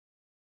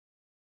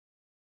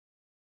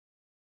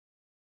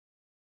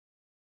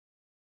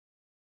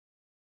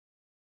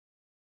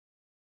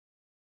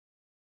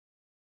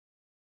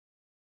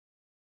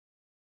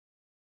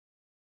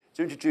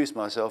To introduce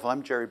myself,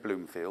 I'm Jerry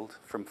Bloomfield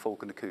from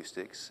Falcon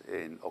Acoustics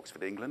in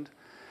Oxford, England.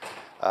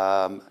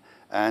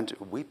 And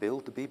we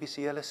build the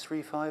BBC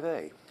LS3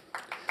 5A.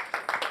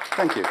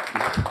 Thank you.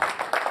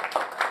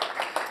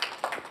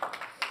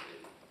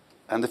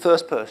 And the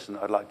first person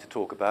I'd like to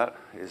talk about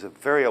is a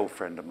very old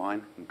friend of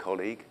mine and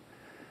colleague.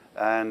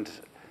 And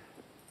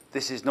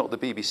this is not the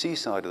BBC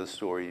side of the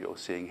story you're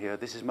seeing here.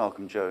 This is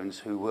Malcolm Jones,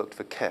 who worked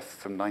for KEF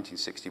from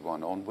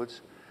 1961 onwards.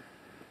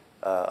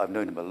 I've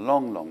known him a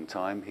long, long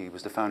time. He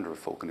was the founder of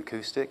Falcon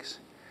Acoustics.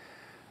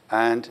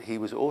 And he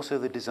was also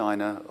the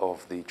designer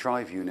of the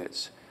drive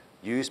units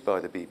used by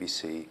the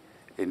BBC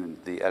in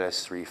the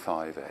LS3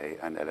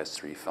 5A and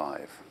LS3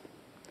 5.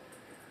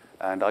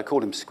 And I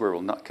call him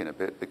Squirrel Nutkin a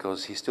bit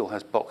because he still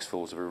has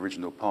boxfuls of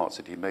original parts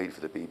that he made for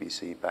the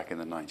BBC back in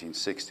the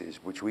 1960s,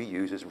 which we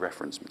use as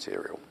reference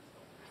material.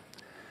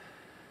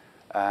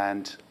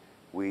 And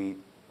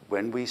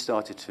when we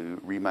started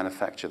to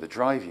remanufacture the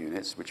drive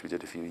units, which we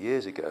did a few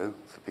years ago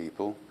for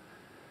people,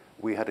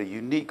 we had a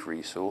unique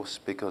resource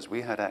because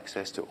we had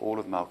access to all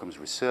of Malcolm's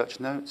research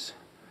notes,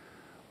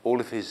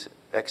 all of his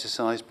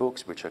exercise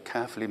books, which are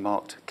carefully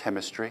marked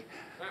chemistry,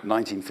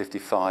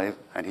 1955,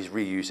 and he's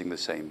reusing the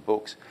same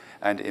books.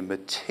 And in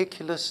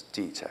meticulous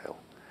detail,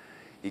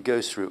 he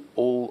goes through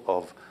all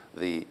of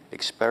the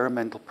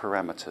experimental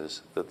parameters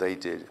that they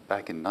did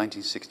back in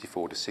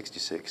 1964 to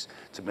 66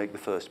 to make the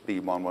first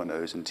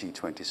B110s and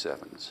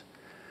T27s.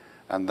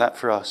 And that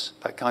for us,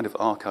 that kind of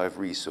archive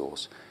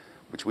resource,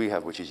 which we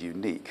have, which is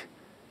unique,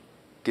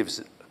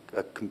 gives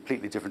a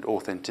completely different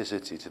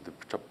authenticity to the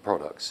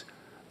products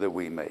that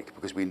we make,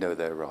 because we know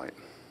they're right.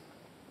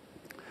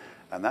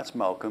 And that's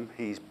Malcolm.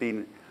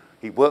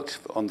 He worked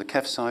on the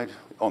KEF side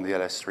on the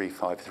LS3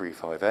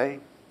 535A,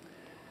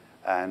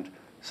 and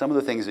some of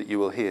the things that you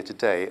will hear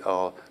today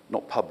are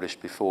not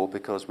published before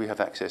because we have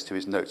access to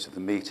his notes of the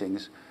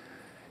meetings,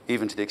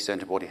 even to the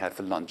extent of what he had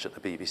for lunch at the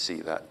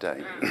BBC that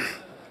day.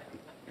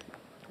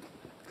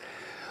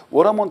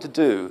 What I want to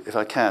do, if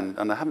I can,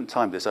 and I haven't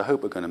timed this, I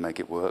hope we're going to make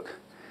it work,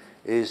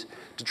 is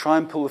to try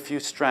and pull a few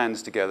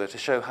strands together to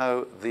show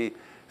how the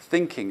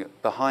thinking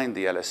behind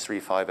the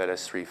LS3 5,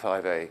 LS3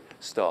 5A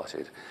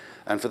started.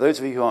 And for those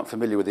of you who aren't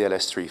familiar with the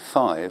LS3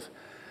 5,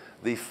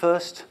 the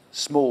first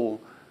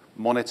small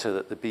monitor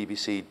that the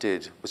BBC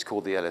did was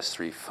called the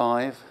LS3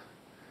 5.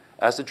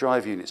 As the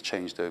drive units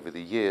changed over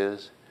the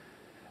years,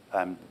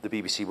 the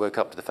BBC woke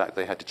up to the fact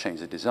they had to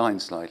change the design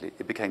slightly.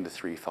 It became the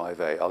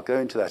 35A. I'll go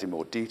into that in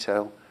more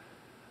detail.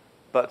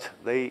 But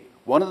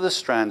one of the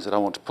strands that I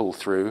want to pull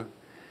through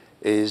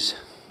is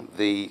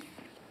the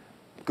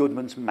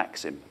Goodman's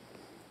Maxim.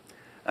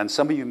 And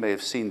some of you may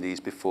have seen these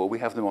before. We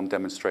have them on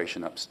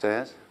demonstration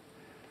upstairs.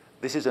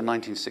 This is a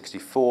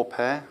 1964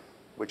 pair,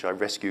 which I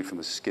rescued from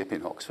a skip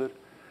in Oxford.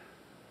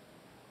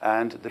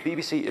 And the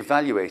BBC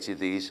evaluated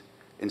these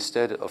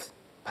instead of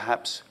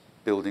perhaps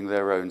building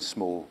their own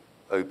small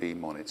OB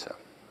monitor.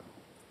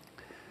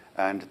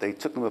 And they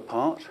took them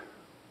apart,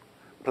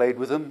 played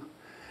with them,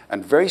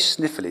 and very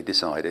sniffily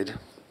decided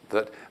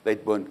that they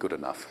weren't good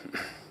enough.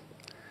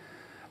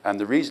 And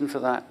the reason for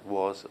that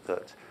was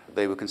that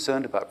they were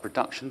concerned about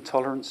production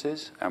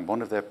tolerances, and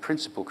one of their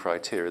principal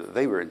criteria that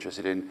they were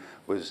interested in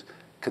was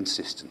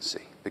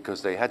consistency,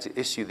 because they had to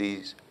issue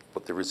these,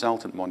 but the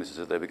resultant monitors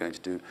that they were going to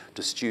do,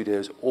 to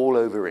studios all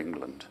over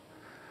England,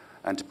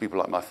 and to people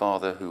like my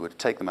father who would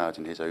take them out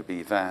in his OB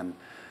van,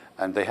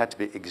 and they had to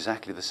be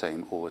exactly the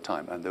same all the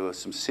time. And there were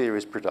some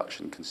serious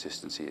production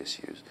consistency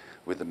issues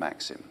with the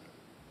Maxim.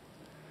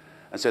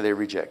 And so they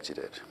rejected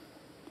it.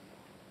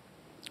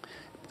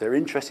 They're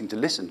interesting to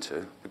listen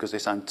to because they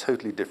sound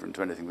totally different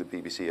to anything the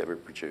BBC ever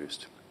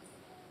produced.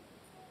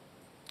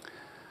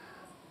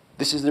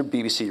 This is the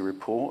BBC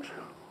report.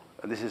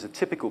 And this is a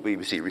typical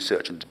BBC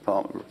Research and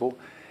Department report,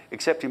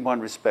 except in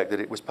one respect, that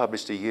it was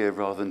published a year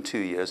rather than 2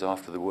 years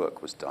after the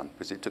work was done,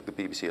 because it took the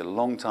BBC a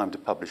long time to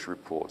publish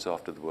reports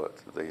after the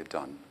work that they had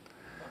done.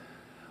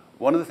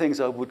 One of the things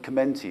I would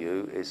commend to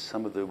you is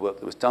some of the work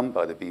that was done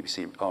by the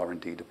BBC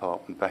R&D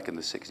department back in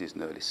the 60s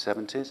and early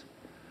 70s.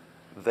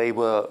 They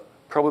were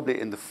probably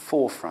in the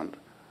forefront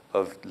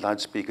of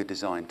loudspeaker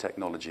design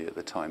technology at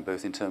the time,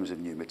 both in terms of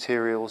new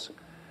materials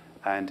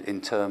and in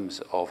terms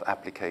of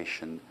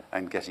application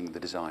and getting the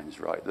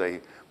designs right.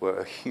 They were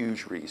a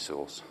huge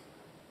resource.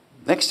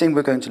 Next thing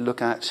we're going to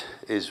look at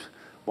is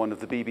one of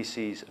the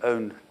BBC's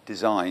own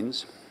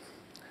designs,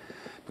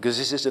 because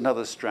this is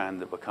another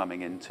strand that we're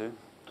coming into.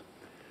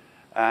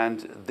 And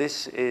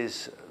this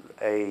is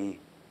a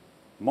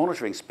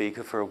monitoring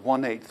speaker for a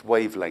 1/8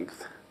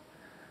 wavelength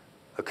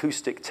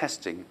acoustic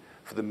testing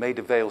for the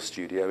Maida Vale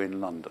studio in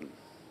London.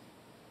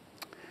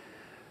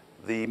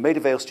 The Maida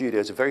Vale studio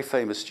is a very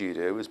famous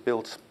studio. It was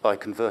built by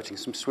converting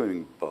some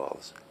swimming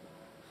baths.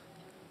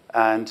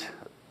 And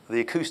the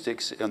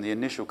acoustics on the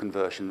initial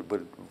conversion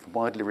were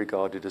widely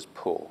regarded as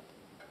poor.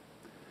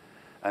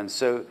 And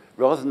so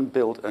rather than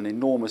build an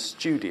enormous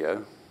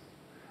studio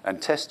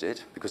and test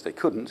it, because they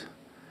couldn't,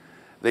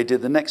 they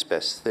did the next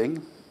best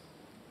thing,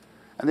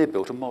 and they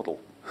built a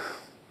model.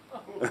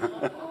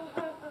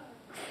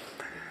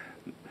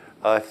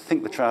 I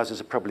think the trousers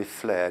are probably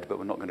flared, but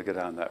we're not going to go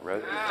down that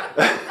road.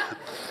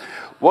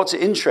 What's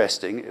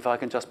interesting, if I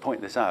can just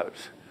point this out,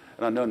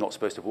 and I know I'm not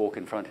supposed to walk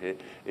in front here,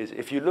 is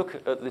if you look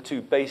at the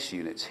two base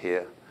units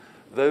here,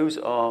 those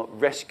are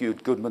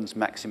rescued Goodman's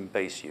Maxim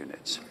base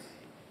units.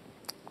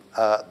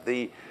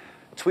 The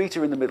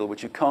tweeter in the middle,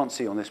 which you can't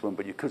see on this one,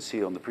 but you could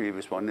see on the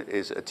previous one,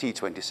 is a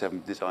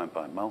T27 designed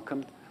by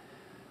Malcolm.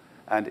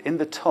 And in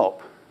the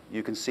top,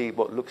 you can see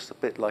what looks a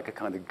bit like a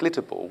kind of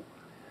glitter ball,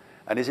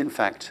 and is in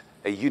fact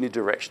a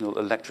unidirectional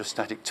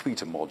electrostatic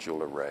tweeter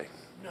module array.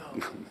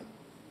 No.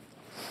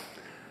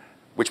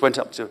 Which went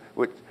up to,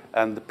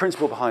 and the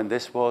principle behind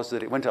this was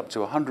that it went up to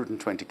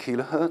 120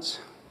 kilohertz,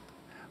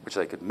 which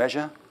they could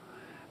measure.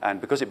 And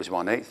because it was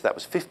 1/8, that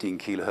was 15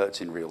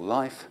 kilohertz in real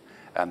life,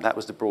 and that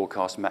was the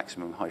broadcast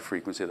maximum high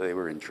frequency that they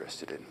were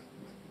interested in.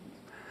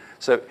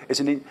 So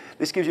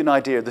this gives you an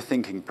idea of the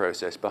thinking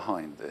process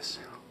behind this.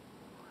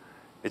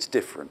 It's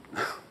different.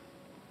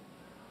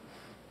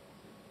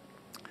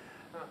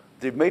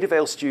 The Maida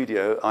Vale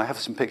studio, I have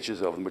some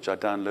pictures of them, which I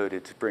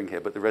downloaded to bring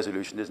here, but the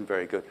resolution isn't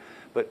very good.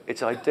 But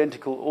it's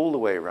identical all the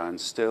way around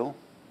still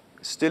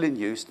in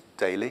use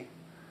daily,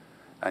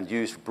 and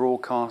used for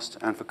broadcast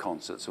and for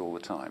concerts all the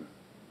time.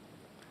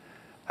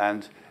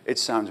 And it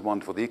sounds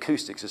wonderful. The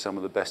acoustics are some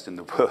of the best in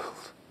the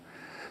world.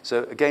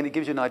 So again, it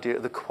gives you an idea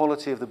of the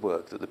quality of the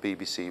work that the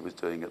BBC was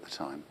doing at the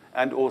time.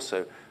 And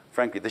also,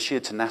 frankly, the sheer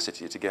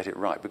tenacity to get it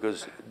right,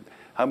 because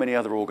how many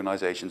other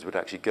organizations would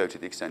actually go to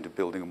the extent of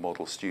building a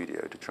model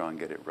studio to try and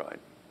get it right?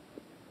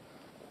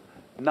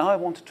 Now I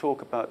want to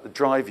talk about the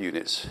drive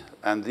units,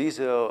 and these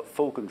are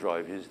Falcon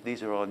drive units.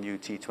 These are our new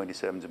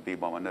T27s and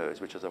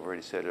B110s, which, as I've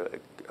already said,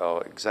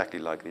 are exactly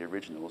like the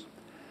originals.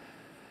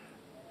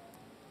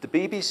 The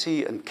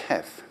BBC and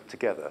KEF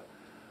together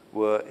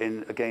were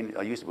in, again,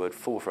 I use the word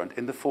forefront,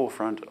 in the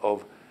forefront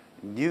of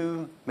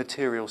new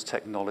materials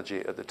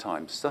technology at the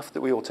time. Stuff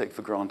that we all take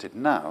for granted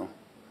now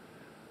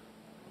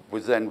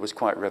was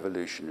quite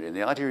revolutionary. And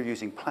the idea of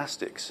using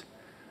plastics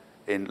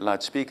in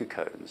loudspeaker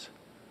cones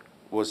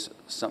was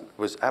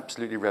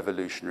absolutely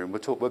revolutionary. And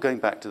we're going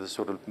back to the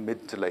sort of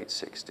mid to late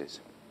 60s.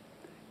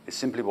 It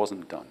simply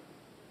wasn't done.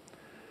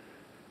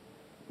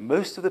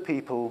 Most of the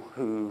people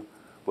who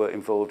were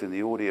involved in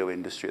the audio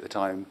industry at the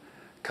time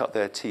cut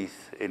their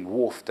teeth in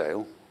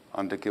Wharfdale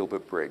under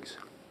Gilbert Briggs.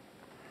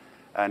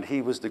 And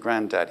he was the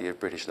granddaddy of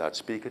British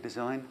loudspeaker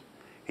design.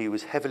 He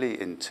was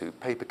heavily into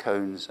paper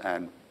cones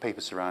and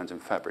paper surrounds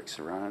and fabric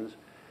surrounds.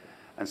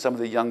 And some of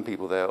the young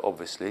people there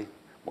obviously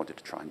wanted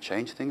to try and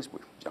change things,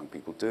 which young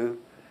people do.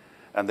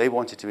 And they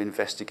wanted to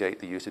investigate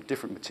the use of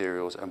different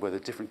materials and whether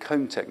different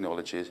cone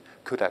technologies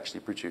could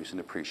actually produce an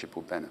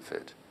appreciable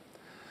benefit.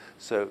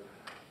 So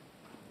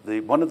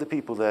one of the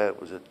people there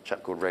was a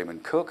chap called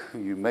Raymond Cook, who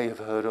you may have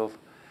heard of.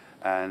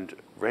 And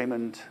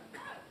Raymond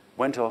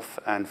went off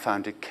and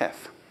founded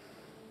KEF.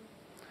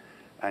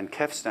 And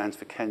KEF stands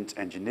for Kent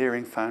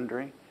Engineering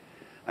Foundry.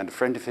 And a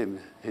friend of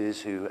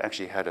his who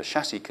actually had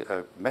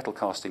a metal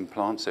casting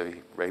plant, so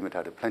Raymond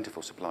had a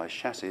plentiful supply of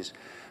chassis,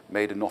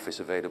 made an office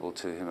available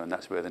to him, and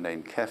that's where the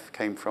name KEF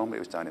came from. It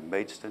was down in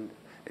Maidstone,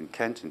 in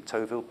Kent, in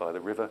Towville, by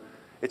the river.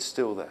 It's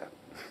still there.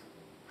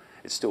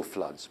 It still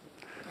floods.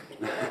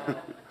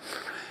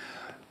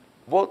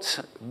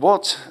 What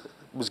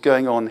was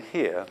going on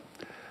here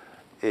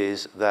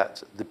is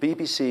that the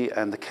BBC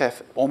and the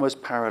KEF,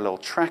 almost parallel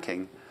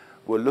tracking,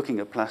 were looking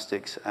at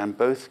plastics, and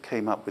both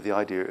came up with the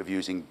idea of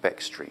using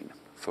Bextrine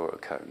for a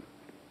cone.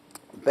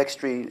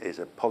 Bextrine is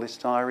a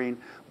polystyrene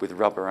with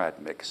rubber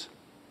admix.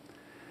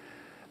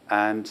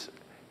 And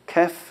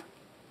KEF,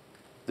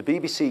 the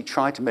BBC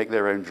tried to make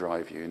their own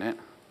drive unit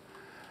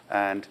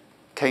and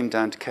came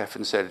down to KEF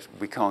and said,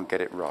 we can't get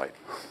it right.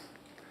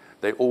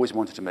 They always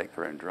wanted to make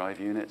their own drive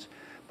units.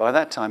 By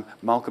that time,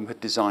 Malcolm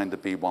had designed the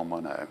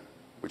B110,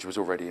 which was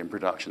already in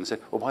production, and said,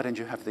 well, why don't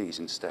you have these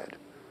instead?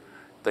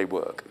 They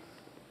work.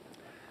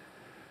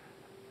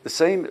 The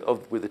same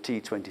with the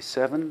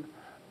T27.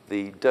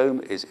 The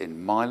dome is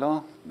in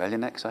Mylar,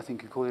 Melinex, I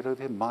think you call it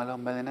over here, Mylar,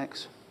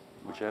 Melinex,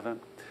 whichever.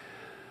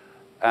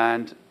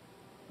 And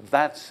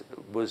that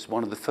was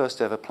one of the first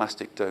ever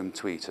plastic dome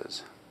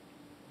tweeters.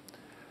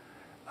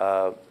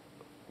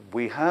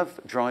 We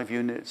have drive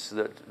units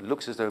that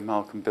looks as though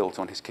Malcolm built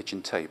on his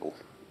kitchen table,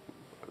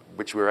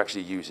 which we're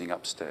actually using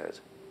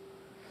upstairs.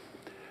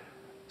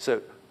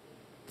 So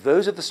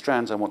those are the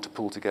strands I want to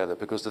pull together,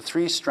 because the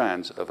three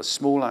strands of a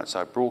small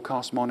outside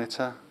broadcast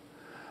monitor,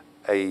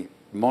 a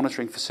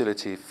monitoring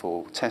facility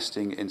for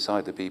testing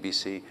inside the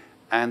BBC,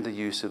 and the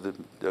use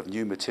of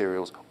new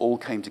materials all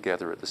came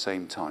together at the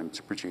same time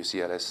to produce the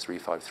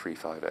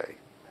LS3535A.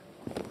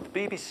 The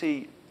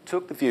BBC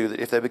took the view that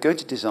if they were going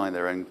to design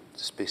their own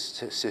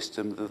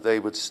system, that they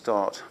would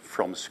start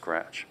from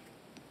scratch.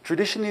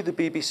 Traditionally, the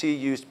BBC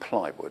used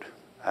plywood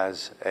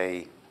as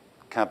a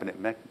cabinet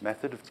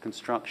method of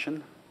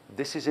construction.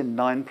 This is in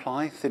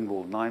 9-ply,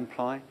 thin-wall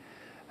 9-ply,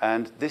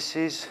 and this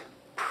is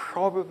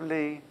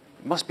probably,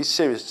 must be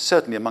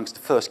certainly amongst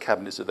the first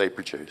cabinets that they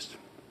produced.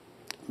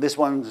 This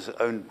one's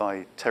owned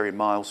by Terry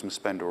Miles from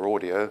Spendor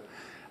Audio,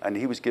 And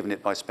he was given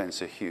it by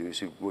Spencer Hughes,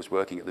 who was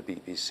working at the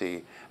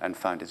BBC and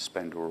founded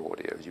Spendor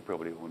Audio, as you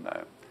probably all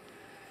know.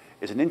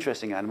 It's an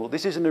interesting animal.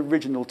 This is an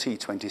original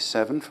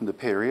T27 from the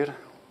period.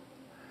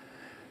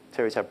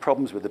 Terry's had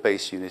problems with the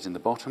base unit in the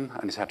bottom,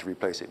 and he's had to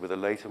replace it with a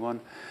later one.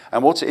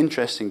 And what's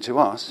interesting to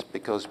us,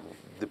 because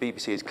the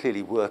BBC is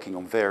clearly working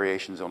on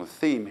variations on a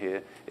theme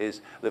here,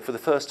 is that for the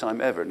first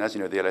time ever, and as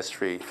you know, the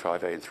LS3,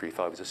 5A and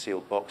 3.5 is a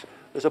sealed box,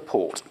 there's a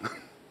port.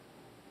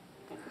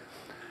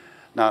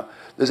 Now,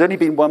 there's only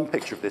been one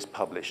picture of this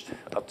published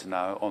up to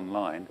now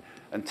online,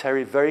 and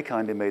Terry very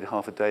kindly made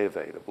half a day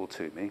available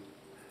to me.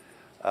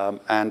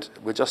 And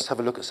we'll just have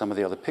a look at some of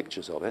the other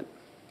pictures of it.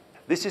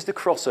 This is the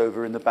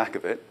crossover in the back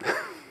of it.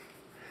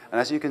 And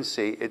as you can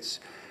see, it's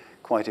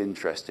quite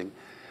interesting.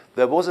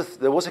 There was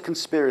a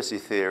conspiracy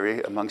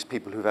theory amongst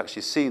people who've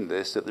actually seen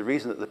this, that the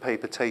reason that the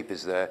paper tape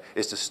is there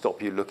is to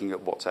stop you looking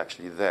at what's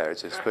actually there.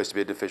 It's supposed to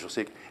be an official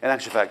secret. In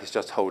actual fact, it's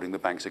just holding the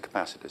banks of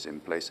capacitors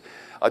in place.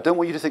 I don't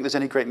want you to think there's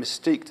any great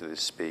mystique to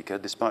this speaker,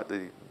 despite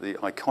the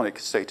iconic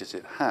status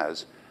it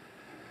has.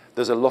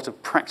 There's a lot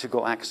of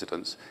practical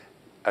accidents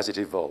as it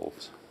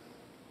evolves.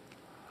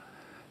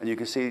 And you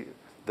can see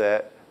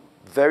there,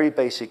 very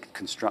basic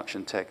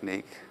construction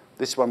technique.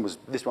 This one was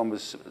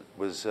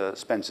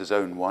Spencer's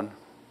own one.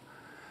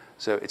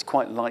 So it's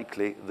quite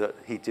likely that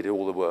he did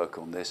all the work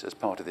on this as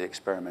part of the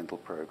experimental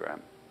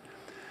program.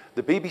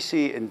 The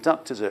BBC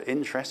inductors are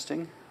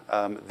interesting.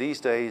 These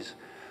days,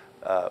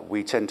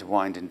 we tend to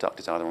wind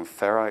inductors either on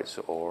ferrites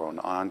or on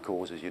iron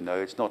cores, as you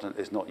know. It's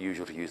not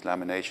usual to use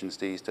laminations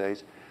these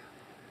days.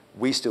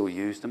 We still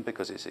use them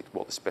because it's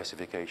what the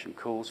specification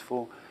calls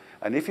for.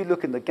 And if you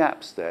look in the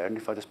gaps there, and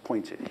if I just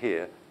point it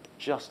here,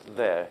 just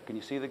there, can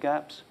you see the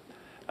gaps?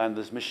 And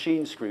there's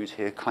machine screws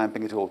here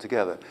clamping it all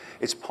together.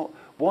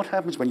 What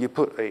happens when you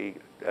put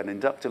an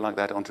inductor like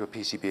that onto a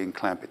PCB and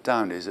clamp it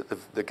down is that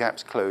the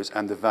gaps close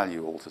and the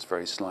value alters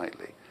very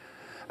slightly.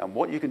 And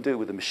what you can do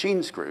with the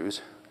machine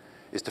screws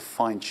is to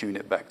fine-tune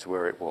it back to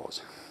where it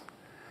was.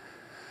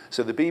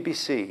 So the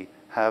BBC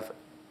have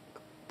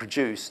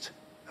produced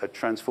a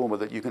transformer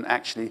that you can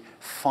actually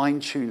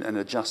fine-tune and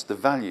adjust the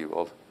value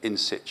of in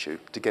situ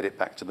to get it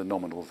back to the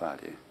nominal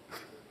value.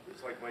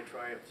 It's like my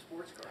Triumph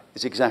sports car.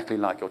 It's exactly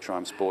like your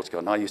Triumph sports car.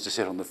 And I used to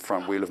sit on the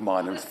front wheel of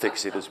mine and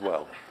fix it as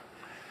well.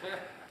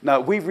 Now,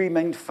 we've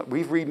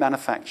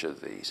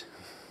remanufactured these.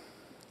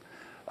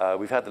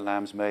 We've had the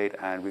lambs made,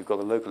 and we've got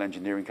a local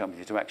engineering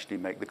company to actually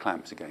make the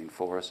clamps again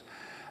for us.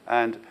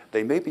 And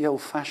they may be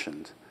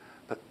old-fashioned,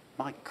 but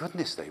my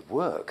goodness, they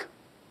work.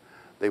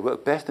 They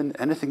work better than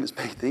anything that's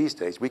made these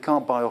days. We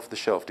can't buy off the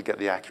shelf to get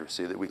the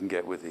accuracy that we can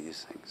get with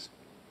these things.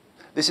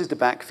 This is the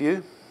back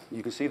view.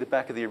 You can see the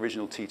back of the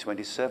original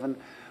T27.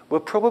 We're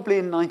probably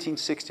in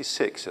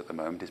 1966 at the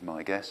moment, is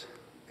my guess,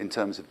 in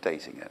terms of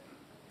dating it.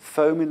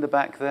 Foam in the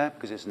back there,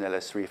 because it's an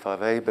LS3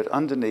 5A, but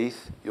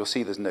underneath, you'll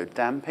see there's no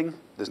damping,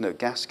 there's no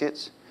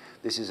gaskets.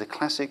 This is a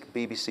classic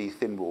BBC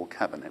thin wall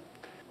cabinet.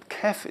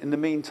 KEF, in the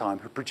meantime,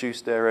 have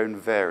produced their own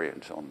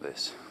variant on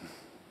this,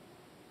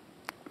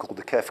 called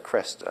the KEF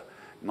Cresta,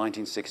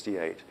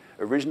 1968.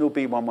 Original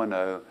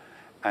B110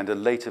 and a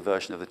later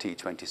version of the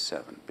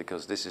T27,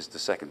 because this is the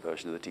second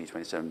version of the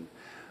T27.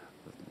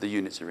 The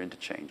units are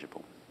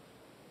interchangeable.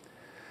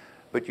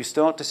 But you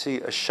start to see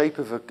a shape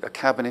of a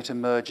cabinet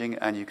emerging,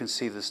 and you can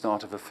see the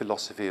start of a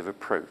philosophy of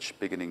approach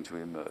beginning to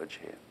emerge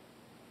here.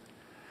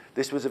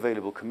 This was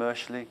available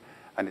commercially,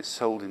 and it's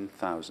sold in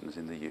thousands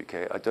in the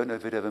UK. I don't know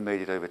if it ever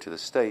made it over to the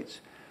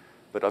States,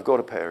 but I've got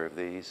a pair of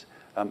these.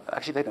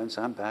 Actually, they don't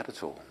sound bad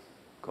at all,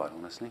 quite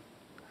honestly.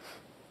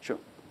 Sure.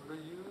 Were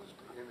they used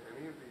in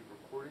any of the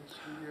recording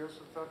studios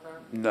at that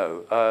time?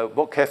 No.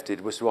 What KEF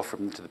did was to offer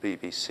them to the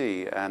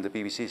BBC, and the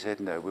BBC said,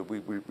 no,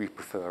 we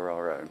prefer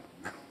our own.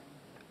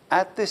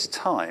 At this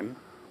time,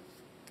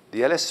 the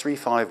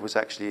LS3.5 was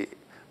actually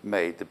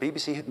made. The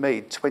BBC had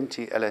made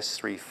 20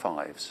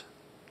 LS3.5s,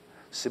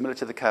 similar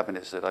to the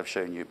cabinets that I've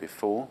shown you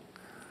before,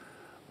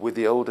 with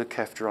the older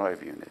KEF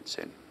drive units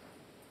in.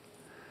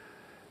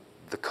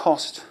 The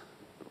cost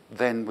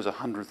then was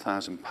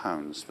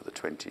 £100,000 for the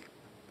 20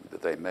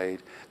 that they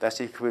made. That's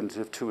the equivalent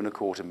of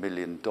 $2.25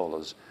 million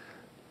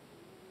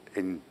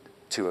in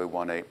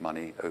 2018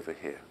 money over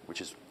here, which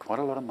is quite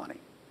a lot of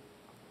money.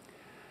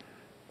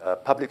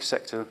 Public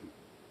sector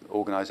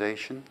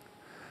organisation.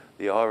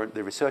 The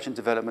research and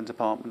development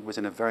department was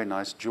in a very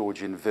nice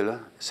Georgian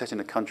villa, set in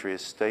a country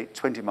estate,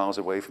 20 miles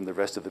away from the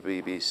rest of the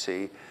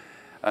BBC.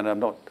 And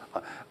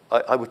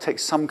I would take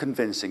some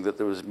convincing that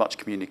there was much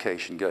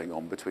communication going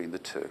on between the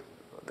two.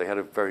 They had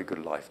a very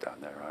good life down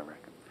there, I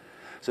reckon.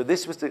 So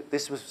this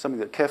was something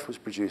that KEF was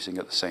producing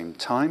at the same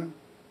time.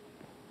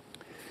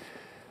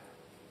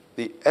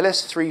 The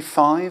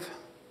LS3.5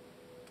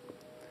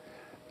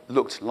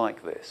 looked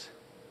like this.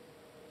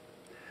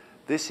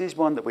 This is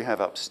one that we have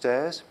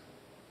upstairs.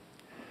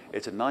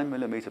 It's a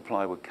 9mm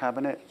plywood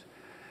cabinet.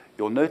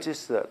 You'll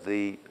notice that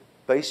the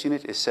base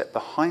unit is set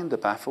behind the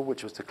baffle,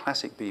 which was the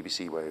classic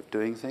BBC way of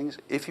doing things.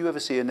 If you ever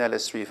see an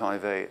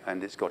LS3.5A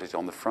and it's got it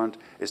on the front,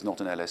 it's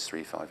not an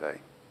LS3.5A.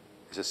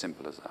 It's as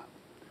simple as that.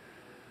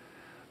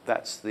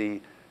 That's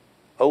the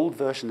old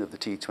version of the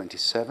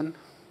T27,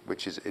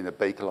 which is in a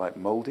Bakelite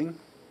molding.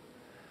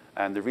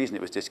 And the reason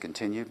it was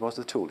discontinued was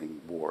the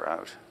tooling wore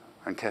out.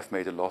 And KEF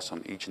made a loss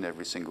on each and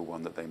every single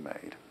one that they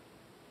made.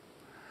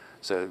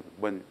 So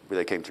when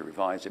they came to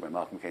revise it, when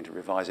Malcolm came to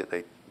revise it,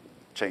 they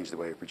changed the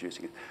way of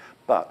producing it.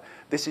 But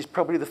this is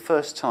probably the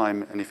first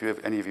time, and if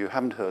any of you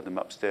haven't heard them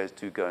upstairs,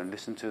 do go and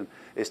listen to them.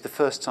 It's the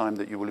first time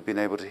that you will have been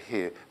able to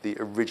hear the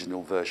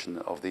original version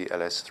of the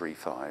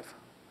LS3.5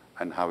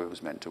 and how it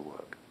was meant to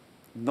work.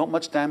 Not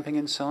much damping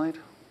inside.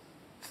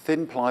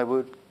 Thin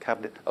plywood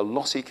cabinet, a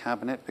lossy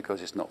cabinet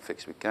because it's not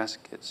fixed with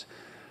gaskets.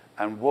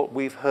 And what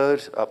we've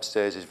heard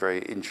upstairs is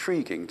very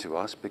intriguing to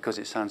us because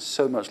it sounds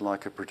so much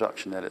like a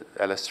production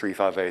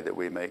LS3.5A that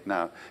we make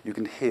now. You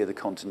can hear the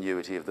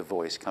continuity of the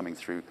voice coming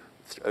through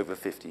over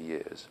 50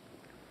 years.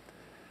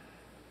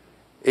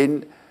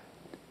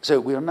 So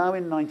we are now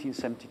in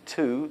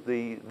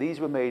 1972. These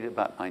were made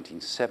about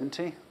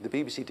 1970. The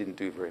BBC didn't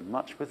do very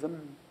much with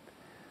them.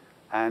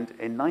 And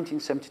in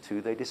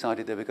 1972, they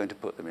decided they were going to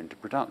put them into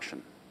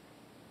production.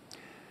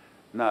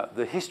 Now,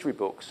 the history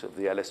books of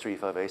the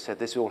LS3.5A said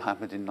this all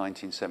happened in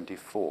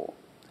 1974,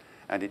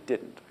 and it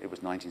didn't. It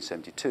was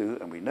 1972,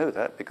 and we know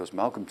that because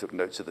Malcolm took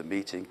notes of the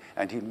meeting,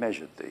 and he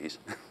measured these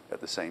at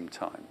the same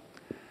time.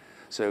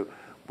 So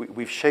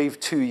we've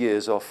shaved 2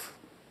 years off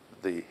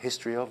the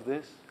history of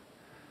this.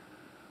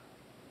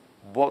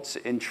 What's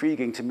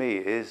intriguing to me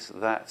is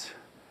that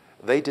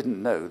they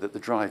didn't know that the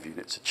drive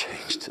units had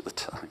changed at the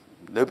time.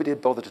 Nobody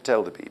had bothered to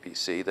tell the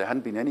BBC. There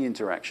hadn't been any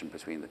interaction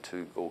between the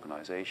two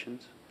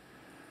organizations.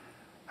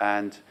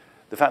 And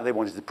the fact they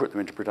wanted to put them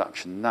into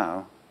production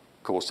now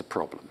caused a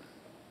problem.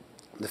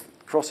 The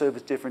crossover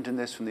is different in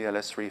this from the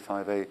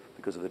LS3.5A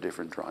because of the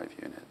different drive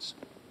units.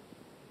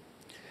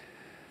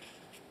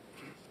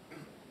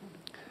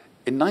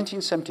 In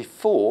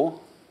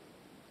 1974,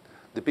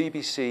 the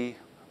BBC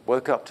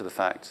woke up to the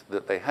fact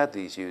that they had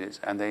these units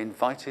and they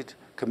invited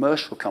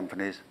commercial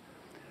companies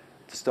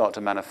to start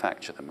to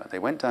manufacture them. And they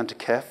went down to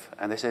KEF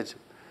and they said,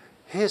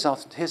 here's our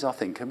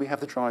thing, can we have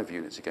the drive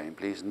units again,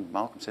 please? And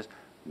Malcolm says,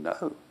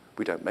 no,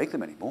 we don't make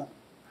them anymore.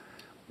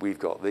 We've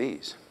got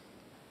these.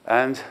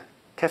 And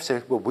KEF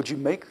said, well, would you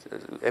make,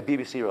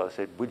 BBC rather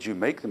said, would you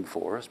make them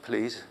for us,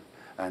 please?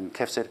 And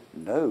KEF said,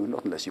 no,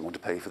 not unless you want to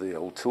pay for the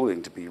old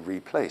tooling to be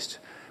replaced,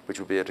 which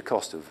would be at a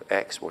cost of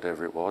X,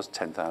 whatever it was,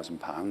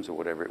 £10,000 or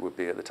whatever it would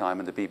be at the time.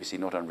 And the BBC,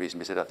 not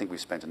unreasonably, said, I think we've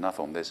spent enough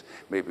on this.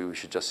 Maybe we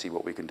should just see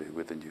what we can do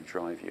with the new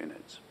drive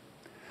units.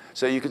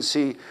 So you can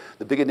see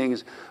the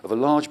beginnings of a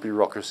large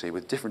bureaucracy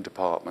with different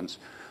departments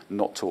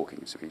not talking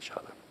to each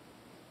other.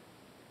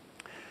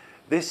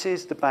 This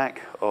is the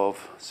back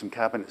of some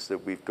cabinets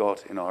that we've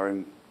got in our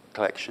own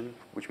collection,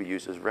 which we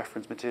use as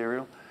reference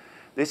material.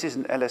 This is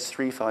an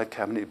LS3.5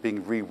 cabinet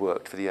being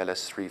reworked for the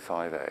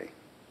LS3.5A.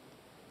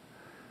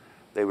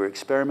 They were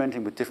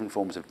experimenting with different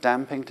forms of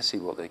damping to see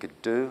what they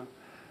could do.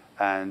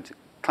 And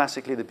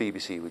classically, the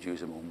BBC would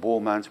use them on wall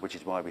mounts, which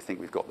is why we think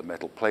we've got the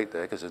metal plate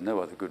there, because there's no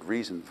other good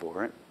reason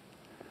for it.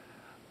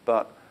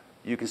 But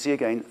you can see,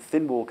 again,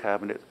 thin wall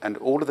cabinet, and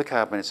all of the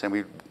cabinets, and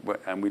we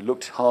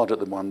looked hard at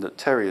the one that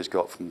Terry has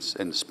got from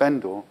in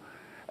Spendor,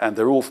 and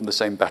they're all from the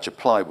same batch of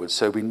plywood,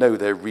 so we know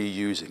they're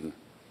reusing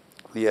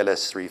the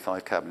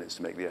LS3.5 cabinets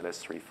to make the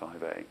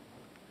LS3.5A.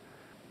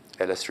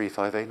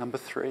 LS3.5A number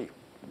 3.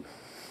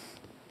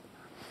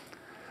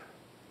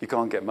 You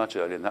can't get much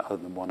earlier than that other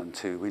than 1 and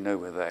 2. We know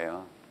where they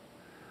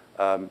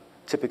are.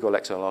 Typical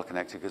XLR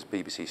connectors,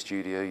 BBC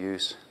studio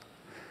use.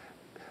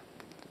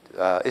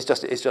 It's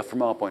just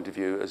from our point of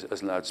view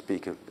as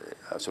loudspeaker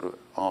sort of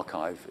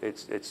archive,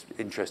 it's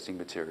interesting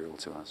material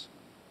to us.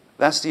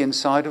 That's the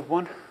inside of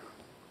one.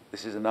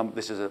 This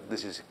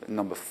is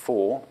number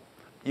 4.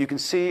 You can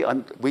see,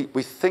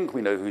 we think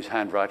we know whose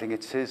handwriting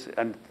it is,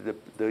 and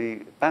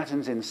the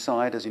battens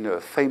inside, as you know, are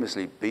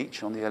famously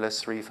beech on the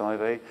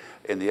LS3.5A.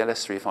 In the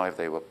LS3.5,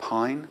 they were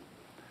pine,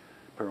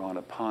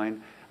 piranha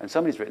pine, and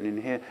somebody's written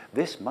in here,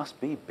 this must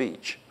be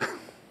beech.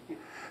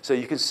 So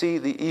you can see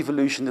the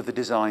evolution of the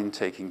design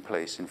taking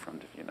place in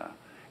front of you now.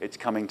 It's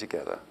coming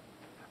together.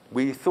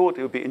 We thought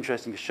it would be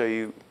interesting to show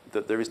you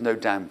that there is no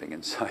damping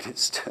inside it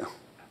still.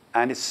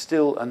 And it's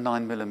still a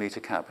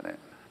 9mm cabinet.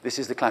 This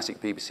is the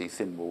classic BBC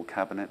thin wall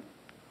cabinet.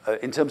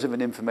 In terms of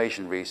an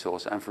information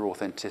resource and for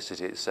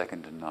authenticity, it's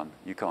second to none.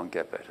 You can't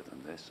get better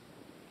than this.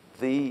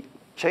 The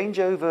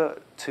changeover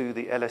to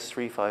the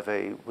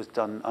LS3.5A was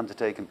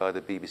undertaken by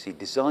the BBC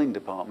design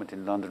department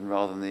in London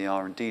rather than the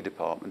R&D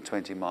department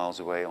 20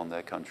 miles away on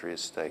their country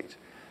estate.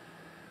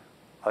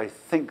 I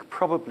think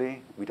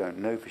probably, we don't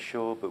know for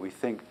sure, but we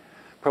think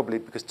probably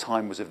because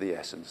time was of the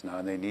essence now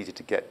and they needed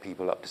to get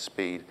people up to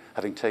speed,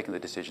 having taken the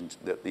decision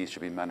that these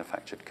should be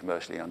manufactured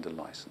commercially under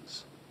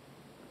license.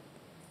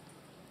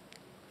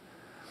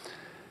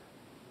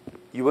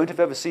 You won't have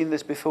ever seen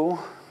this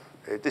before.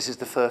 This is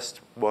the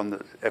first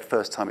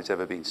time it's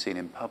ever been seen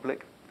in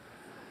public.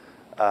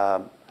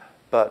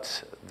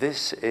 But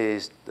this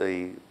is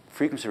the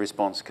frequency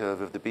response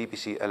curve of the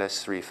BBC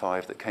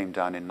LS3.5 that came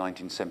down in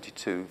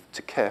 1972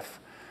 to KEF,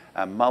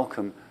 and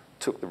Malcolm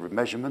took the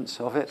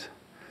measurements of it.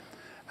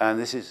 And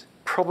this is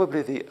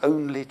probably the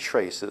only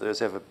trace that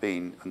there's ever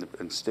been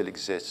and still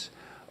exists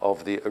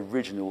of the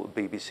original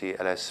BBC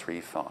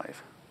LS3.5.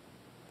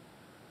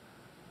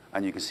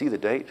 And you can see the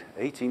date,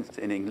 18th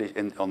in English,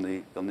 on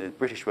the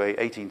British way,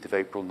 18th of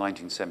April,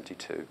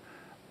 1972.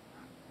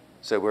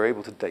 So we're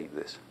able to date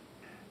this.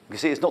 You can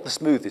see it's not the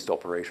smoothest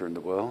operator in the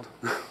world.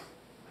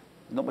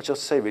 Not much else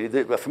to say,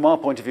 really. But from our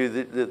point of view,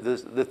 the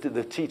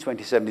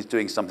T27 is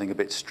doing something a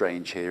bit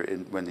strange here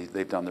when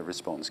they've done the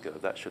response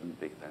curve. That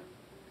shouldn't be there.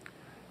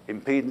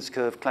 Impedance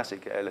curve,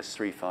 classic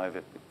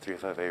LS3.5,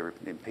 3.5A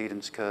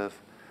impedance curve.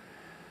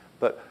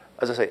 But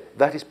as I say,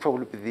 that is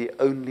probably the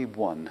only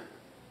one,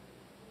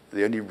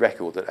 the only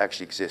record that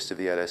actually exists of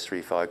the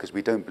LS3.5, because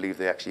we don't believe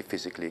they actually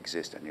physically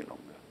exist any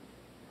longer.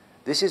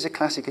 This is a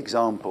classic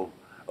example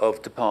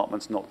of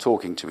departments not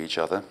talking to each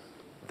other.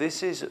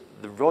 This is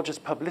the Rogers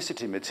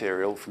publicity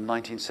material from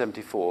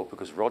 1974,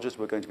 because Rogers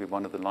were going to be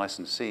one of the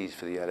licensees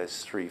for the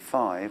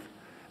LS3.5.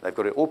 They've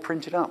got it all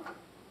printed up.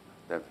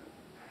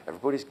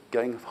 Everybody's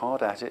going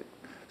hard at it.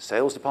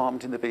 Sales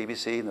department in the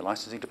BBC and the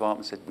licensing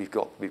department said, we've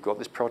got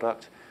this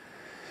product.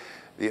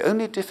 The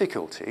only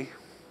difficulty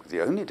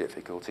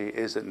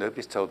is that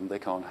nobody's told them they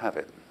can't have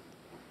it.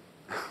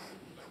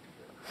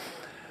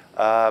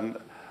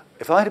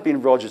 If I had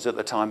been Rogers at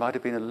the time, I'd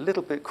have been a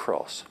little bit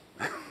cross,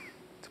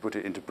 to put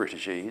it into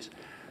Britishese.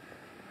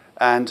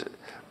 And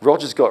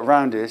Rogers got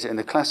round it in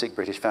the classic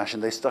British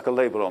fashion. They stuck a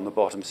label on the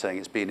bottom saying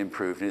it's been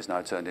improved and is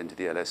now turned into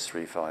the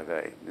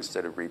LS3.5A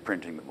instead of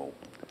reprinting them all.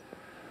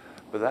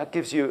 But that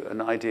gives you an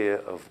idea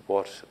of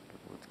what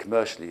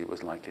commercially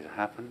was likely to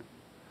happen.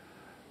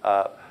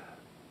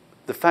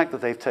 The fact that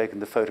they've taken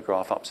the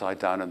photograph upside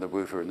down and the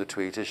woofer and the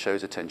tweeter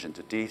shows attention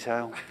to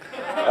detail.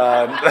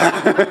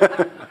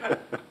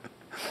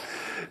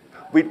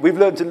 We've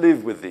learned to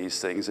live with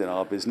these things in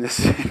our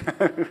business.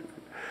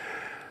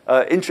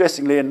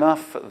 Interestingly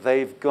enough,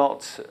 they've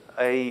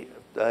actually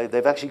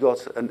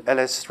got an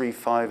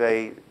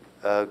LS3.5A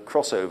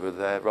crossover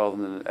there rather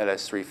than an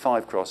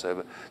LS3.5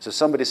 crossover. So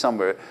somebody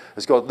somewhere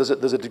has got,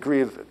 there's a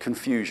degree of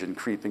confusion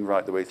creeping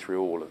right the way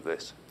through all of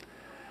this.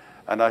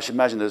 And I should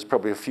imagine there's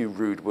probably a few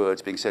rude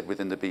words being said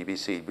within the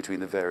BBC between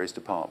the various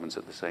departments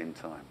at the same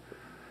time.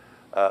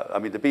 I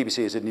mean, the BBC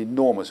is an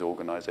enormous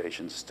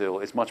organisation still.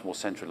 It's much more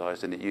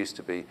centralised than it used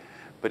to be,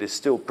 but it's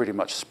still pretty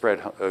much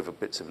spread over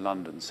bits of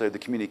London. So the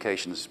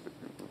communications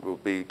will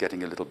be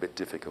getting a little bit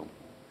difficult.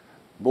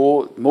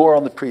 More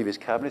on the previous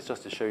cabinets,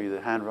 just to show you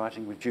the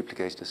handwriting. We've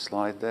duplicated a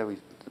slide there.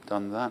 We've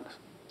done that.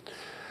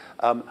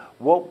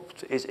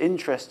 What is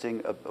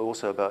interesting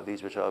also about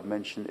these, which I've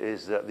mentioned,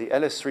 is that the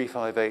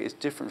LS3.5A is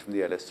different from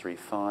the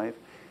LS3.5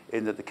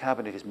 in that the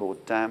cabinet is more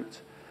damped.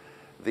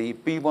 The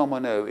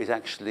B110 is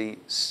actually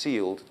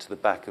sealed to the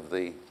back of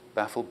the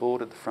baffle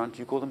board at the front.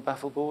 You call them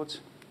baffle boards?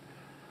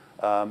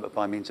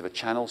 By means of a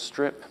channel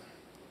strip.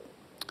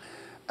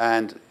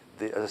 And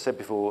as I said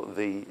before,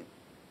 the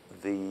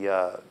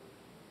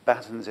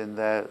battens in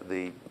there,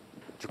 do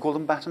you call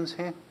them battens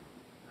here?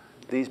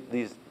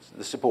 The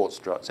support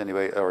struts,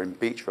 anyway, are in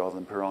beech rather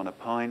than piranha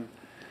pine.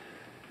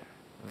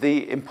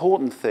 The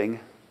important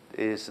thing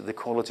is the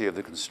quality of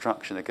the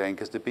construction, again,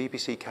 because the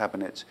BBC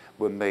cabinets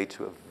were made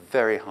to a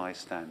very high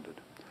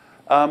standard.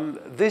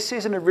 This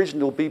is an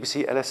original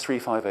BBC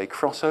LS3.5A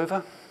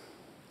crossover.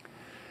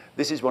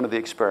 This is one of the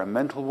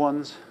experimental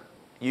ones.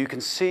 You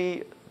can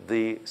see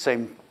the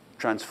same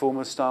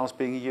transformer styles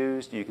being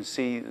used. You can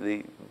see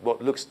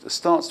what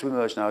starts to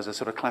emerge now as a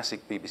sort of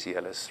classic BBC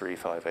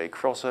LS3.5A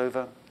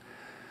crossover.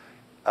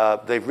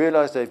 They've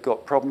realized they've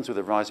got problems with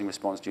the rising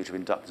response due to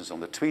inductance on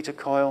the tweeter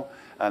coil,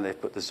 and they've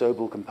put the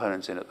Zobel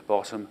components in at the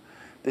bottom.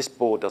 This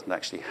board doesn't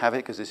actually have it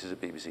because this is a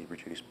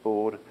BBC-produced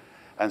board,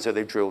 and so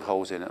they've drilled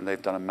holes in it, and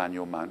they've done a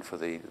manual mount for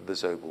the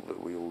Zobel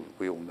that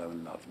we all know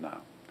and love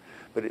now.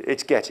 But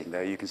it's getting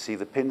there. You can see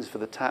the pins for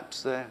the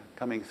taps there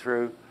coming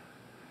through.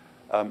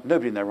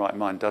 Nobody in their right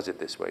mind does it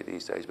this way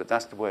these days, but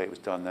that's the way it was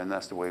done then.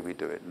 That's the way we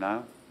do it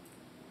now.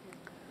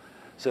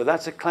 So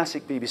that's a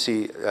classic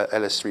BBC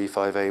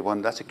LS3.5A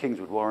one. That's a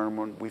Kingswood Warren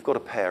one. We've got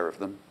a pair of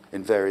them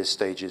in various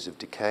stages of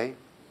decay.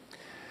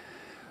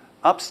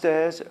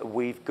 Upstairs,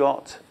 we've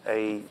got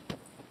a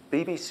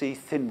BBC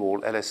thin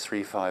wall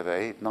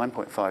LS3.5A,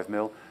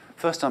 9.5mm.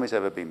 First time it's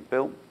ever been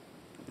built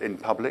in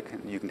public.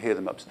 You can hear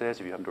them upstairs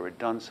if you haven't already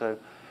done so.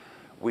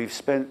 We've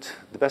spent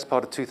the best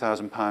part of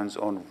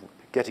 £2,000 on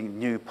getting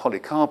new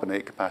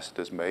polycarbonate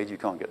capacitors made. You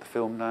can't get the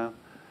film now.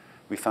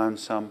 We found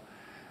some.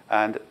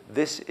 And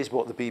this is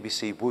what the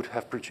BBC would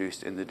have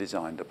produced in the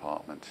design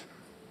department.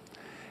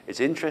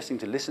 It's interesting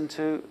to listen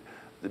to.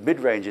 The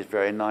mid-range is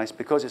very nice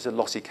because it's a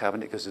lossy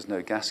cabinet, because there's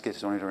no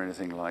gaskets on it or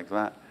anything like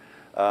that.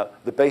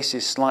 The bass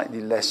is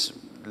slightly less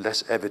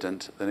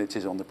evident than it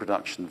is on the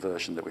production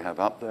version that we have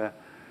up there.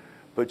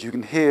 But you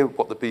can hear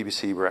what the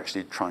BBC were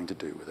actually trying to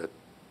do with it.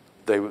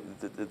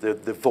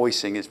 The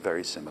voicing is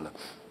very similar.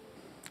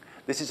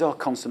 This is our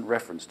constant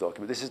reference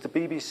document. This is the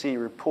BBC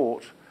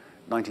report,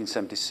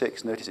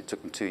 1976. Notice it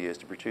took them 2 years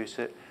to produce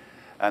it.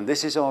 And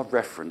this is our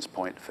reference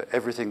point for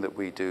everything that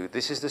we do.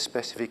 This is the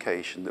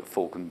specification that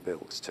Falcon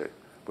builds to.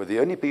 We're the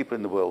only people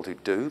in the world who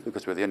do,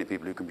 because we're the only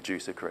people who can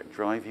produce the correct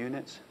drive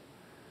units.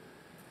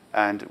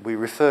 And we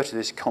refer to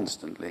this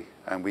constantly,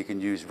 and we can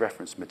use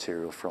reference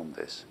material from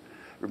this.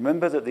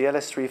 Remember that the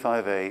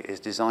LS35A is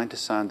designed to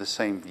sound the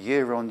same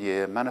year on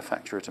year,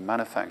 manufacturer to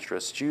manufacturer,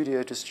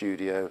 studio to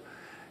studio.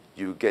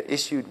 You get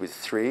issued with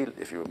 3,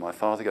 if you were my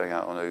father going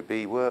out on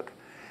OB work,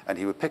 and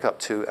he would pick up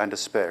 2 and a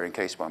spare in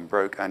case one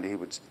broke, and he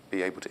would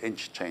be able to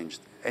interchange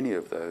any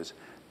of those,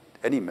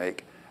 any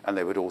make, and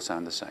they would all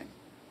sound the same.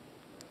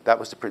 That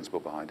was the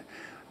principle behind it.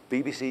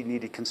 BBC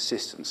needed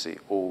consistency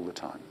all the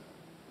time.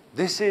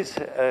 This is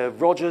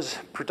Rogers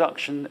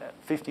production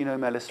 15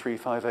 ohm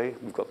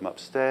LS35A. We've got them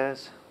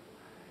upstairs.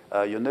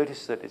 You'll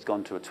notice that it's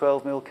gone to a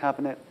 12mm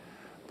cabinet,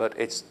 but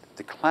it's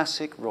the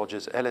classic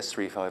Rogers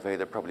LS35A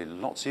that probably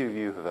lots of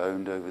you have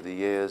owned over the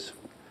years.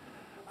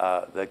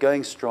 They're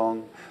going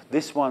strong.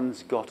 This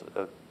one's got,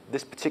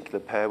 this particular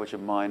pair, which are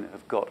mine,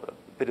 have got a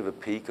bit of a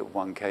peak at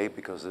 1K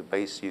because the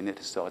base unit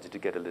has started to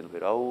get a little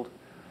bit old.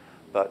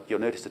 But you'll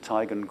notice the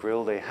Tigon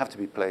grill. They have to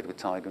be played with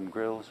Tigon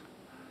grills.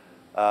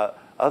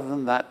 Other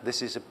than that,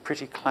 this is a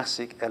pretty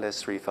classic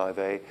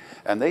LS35A,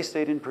 and they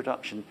stayed in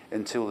production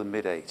until the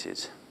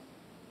mid-80s.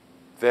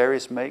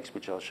 Various makes,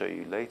 which I'll show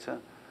you later.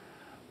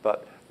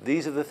 But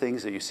these are the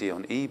things that you see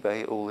on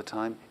eBay all the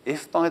time.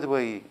 If, by the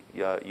way,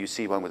 you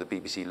see one with a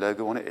BBC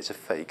logo on it, it's a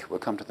fake. We'll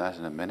come to that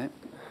in a minute.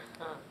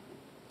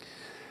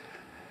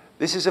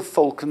 This is a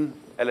Falcon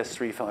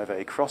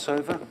LS35A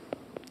crossover.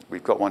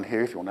 We've got one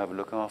here if you want to have a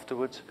look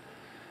afterwards.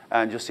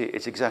 And you'll see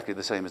it's exactly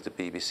the same as the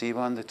BBC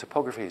one. The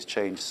topography has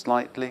changed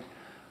slightly,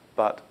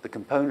 but the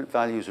component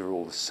values are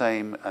all the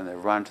same, and they're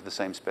round to the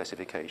same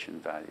specification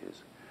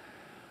values.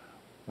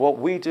 What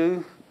we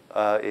do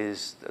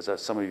is, as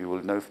some of you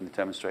will know from the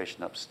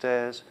demonstration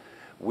upstairs,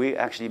 we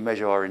actually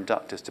measure our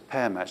inductors to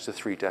pair match to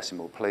 3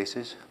 decimal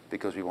places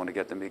because we want to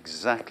get them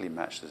exactly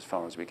matched as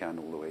far as we can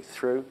all the way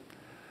through.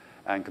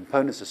 And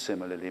components are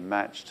similarly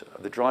matched.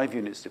 The drive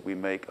units that we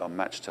make are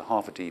matched to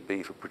 0.5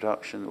 dB for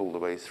production all the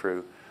way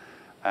through.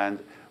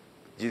 And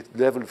the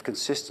level of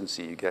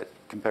consistency you get,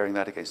 comparing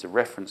that against the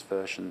reference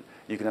version,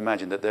 you can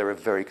imagine that they're a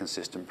very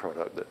consistent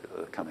product that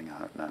are coming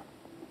out now.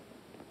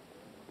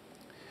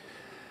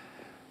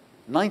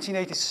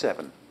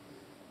 1987,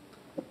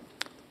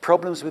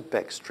 problems with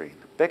Bextrine.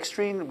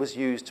 Bextrine was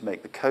used to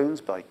make the cones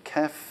by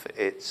KEF.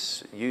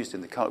 It's used in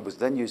the car, it was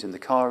then used in the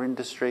car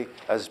industry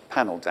as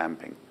panel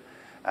damping.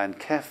 And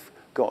KEF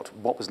got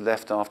what was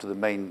left after the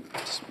main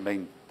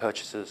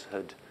purchasers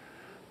had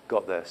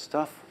got their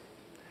stuff.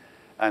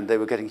 And they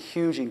were getting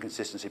huge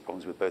inconsistency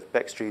problems with both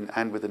Bextrine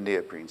and with the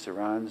neoprene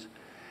surrounds.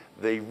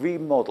 They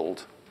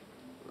remodeled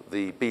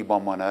the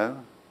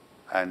B110,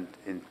 and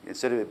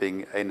instead of it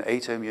being an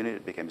 8 ohm unit,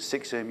 it became a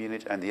 6 ohm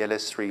unit, and the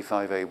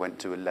LS35A went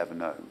to 11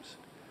 ohms.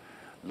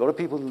 A lot of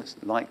people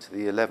liked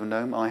the 11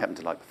 ohm. I happen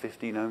to like the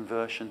 15 ohm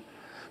version.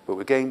 But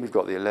again, we've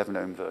got the 11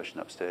 ohm version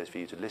upstairs for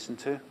you to listen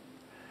to.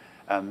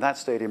 And that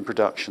stayed in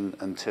production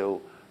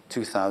until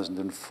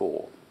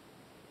 2004.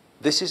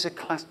 This is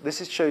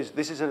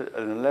an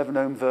 11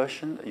 ohm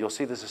version. You'll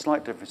see there's a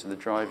slight difference in the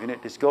drive unit.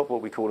 It's got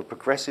what we call a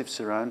progressive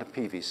surround, a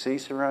PVC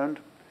surround.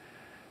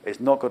 It's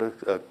not got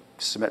a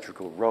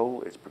symmetrical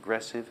roll, it's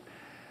progressive.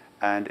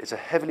 And it's a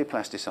heavily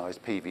plasticized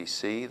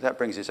PVC. That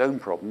brings its own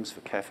problems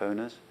for KEF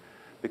owners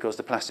because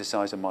the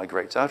plasticizer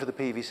migrates out of the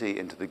PVC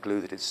into the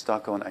glue that it's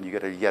stuck on, and you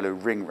get a yellow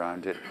ring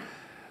around it.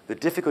 The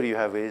difficulty you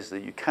have is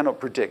that you cannot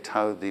predict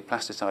how the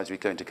plasticizer is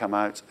going to come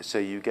out, so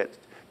you get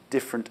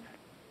different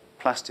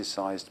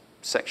plasticized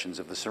sections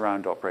of the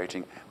surround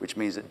operating, which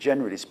means that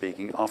generally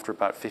speaking, after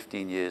about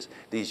 15 years,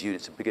 these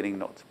units are beginning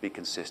not to be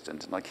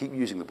consistent. And I keep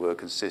using the word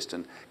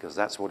consistent because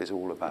that's what it's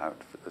all about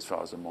as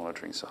far as the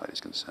monitoring side is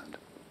concerned.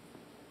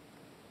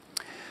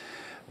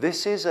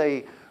 This is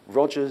a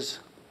Rogers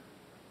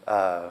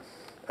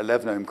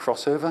 11 ohm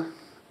crossover.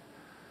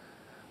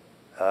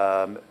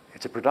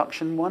 It's a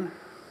production one.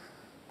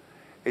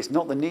 It's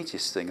not the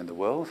neatest thing in the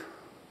world.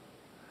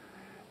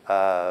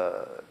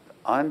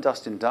 Iron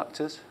dust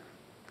inductors.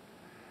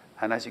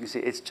 And as you can see,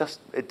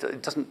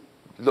 it doesn't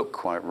look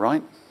quite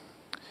right.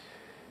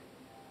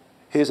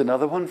 Here's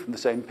another one from the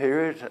same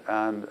period,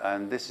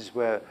 and this is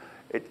where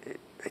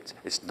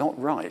it's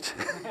not right.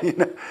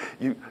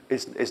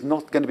 It's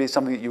not going to be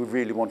something that you would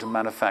really want to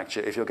manufacture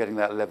if you're getting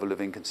that level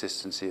of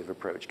inconsistency of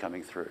approach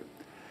coming through.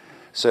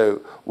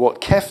 So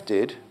what KEF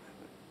did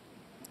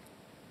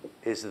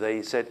is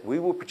they said, we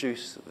will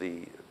produce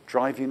the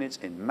drive units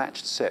in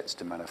matched sets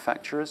to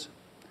manufacturers,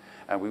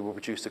 and we will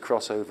produce the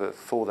crossover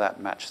for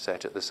that match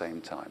set at the same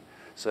time.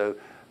 So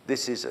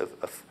this is a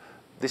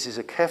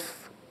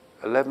KEF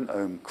 11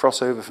 ohm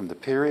crossover from the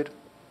period,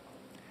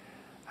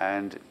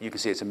 and you can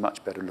see it's a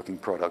much better looking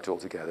product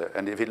altogether.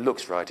 And if it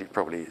looks right, it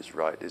probably is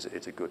right.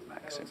 It's a good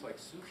maxim. It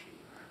looks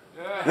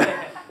like sushi.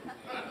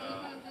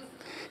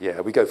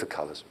 Yeah, we go for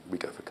colors. We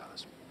go for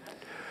colors.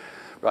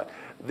 Right.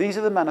 These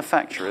are the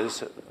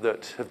manufacturers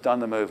that have done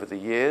them over the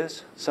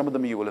years. Some of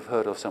them you will have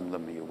heard of, some of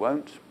them you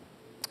won't.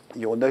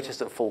 You'll notice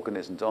that Falcon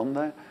isn't on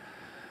there.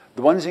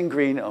 The ones in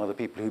green are the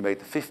people who made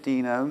the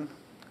 15 ohm.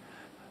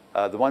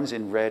 The ones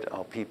in red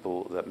are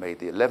people that made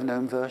the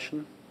 11-ohm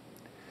version.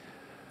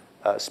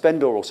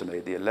 Spendor also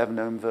made the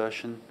 11-ohm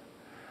version.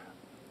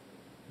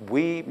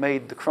 We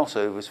made the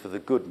crossovers for the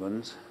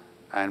Goodmans,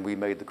 and we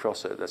made the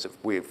crossovers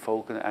with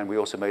Falcon, and we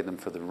also made them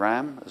for the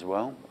RAM as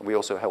well. We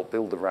also helped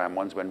build the RAM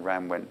ones when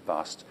RAM went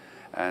bust,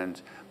 and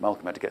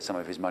Malcolm had to get some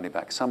of his money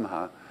back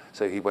somehow,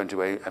 so he went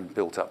away and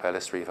built up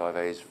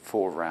LS358s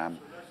for RAM.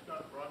 So that's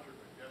not Roger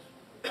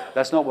Majestic?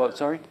 That's not what,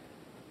 sorry?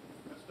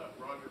 That's not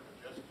Roger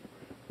Majestic?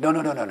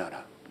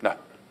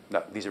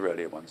 No, these are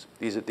earlier ones.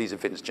 These are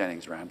Vince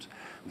Jennings RAMs.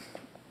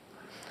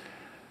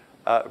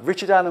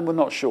 Richard Allen we're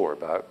not sure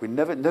about.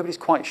 Nobody's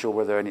quite sure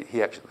whether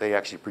they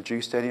actually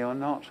produced any or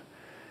not.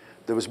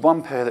 There was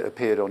one pair that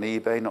appeared on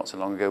eBay not so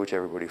long ago, which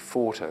everybody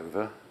fought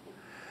over.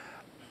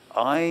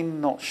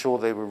 I'm not sure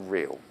they were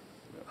real,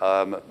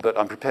 but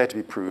I'm prepared to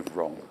be proved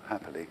wrong,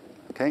 happily.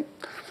 Okay?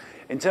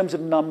 In terms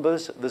of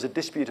numbers, there's a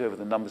dispute over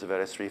the numbers of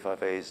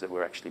LS358s that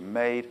were actually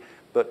made,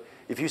 but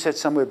if you said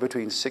somewhere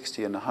between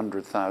 60 and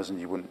 100,000,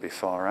 you wouldn't be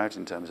far out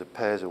in terms of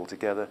pairs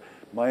altogether.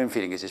 My own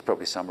feeling is it's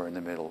probably somewhere in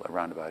the middle,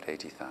 around about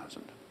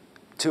 80,000.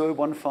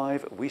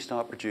 2015, we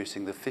start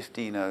producing the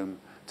 15-ohm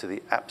to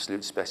the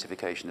absolute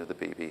specification of the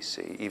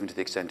BBC, even to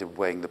the extent of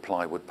weighing the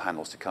plywood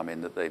panels to come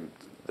in to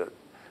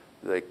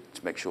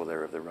make sure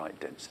they're of the right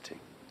density.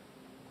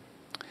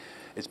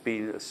 It's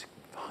been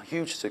a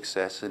huge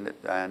success,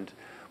 and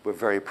we're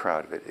very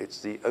proud of it.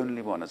 It's the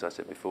only one, as I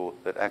said before,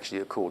 that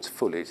actually accords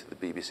fully to the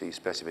BBC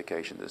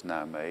specification that's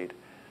now made.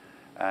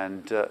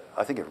 And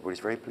I think everybody's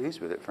very pleased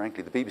with it,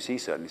 frankly. The BBC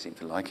certainly seem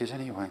to like it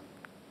anyway.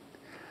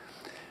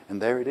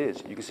 And there it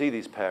is. You can see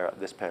this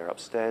pair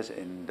upstairs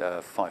in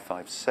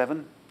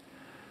 557.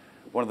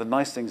 One of the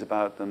nice things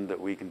about them that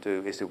we can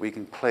do is that we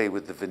can play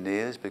with the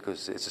veneers,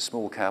 because it's a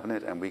small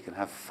cabinet, and we can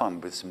have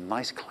fun with some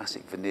nice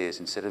classic veneers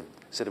instead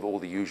of all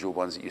the usual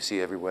ones that you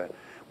see everywhere.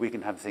 We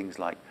can have things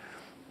like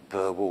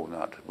burr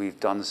walnut. We've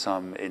done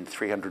some in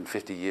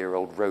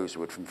 350-year-old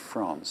rosewood from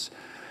France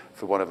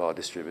for one of our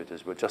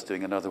distributors. We're just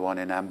doing another one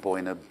in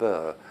Amboina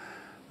burr.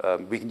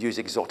 We can use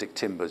exotic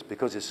timbers.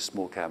 Because it's a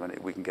small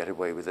cabinet, we can get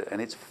away with it,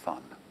 and it's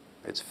fun.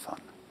 It's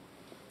fun.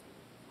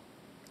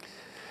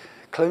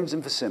 Clones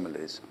and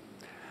facsimiles.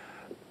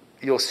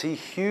 You'll see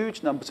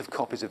huge numbers of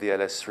copies of the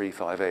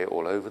LS358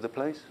 all over the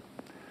place.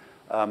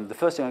 The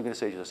first thing I'm going to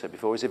say, as I said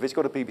before, is if it's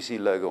got a BBC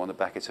logo on the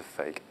back, it's a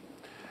fake.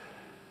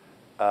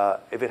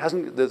 If it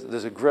hasn't,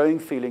 there's a growing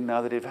feeling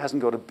now that if it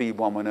hasn't got a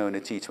B110 and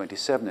a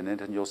T27 in it,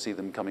 and you'll see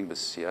them coming with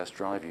CS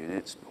drive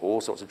units, all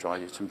sorts of drive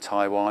units from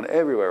Taiwan,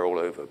 everywhere, all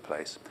over the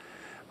place.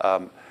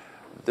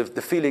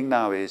 The feeling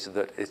now is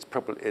that it's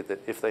probably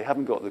that if they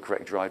haven't got the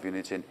correct drive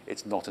unit in,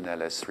 it's not an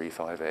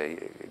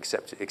LS35A,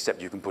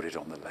 except you can put it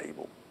on the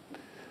label.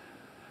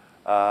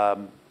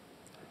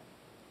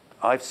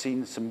 I've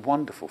seen some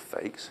wonderful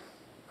fakes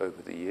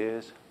over the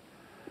years.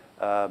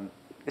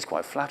 It's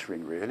quite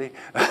flattering, really.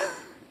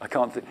 I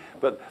can't think,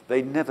 but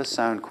they never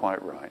sound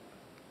quite right.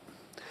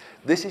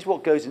 This is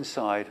what goes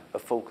inside a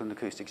Falcon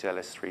Acoustics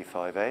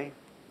LS35A.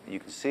 You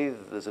can see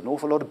that there's an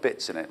awful lot of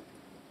bits in it.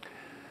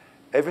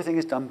 Everything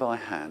is done by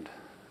hand.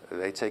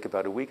 They take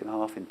about a week and a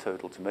half in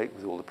total to make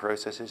with all the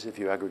processes if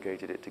you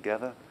aggregated it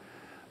together.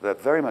 They're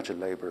very much a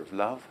labor of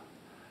love.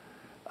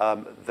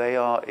 They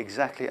are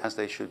exactly as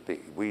they should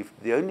be.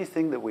 The only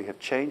thing that we have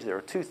changed, there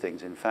are two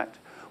things in fact.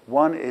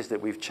 One is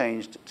that we've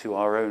changed to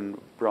our own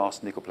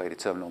brass nickel-plated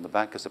terminal on the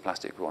back because the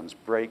plastic ones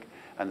break.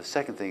 And the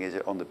second thing is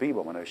that on the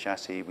B110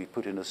 chassis, we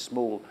put in a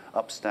small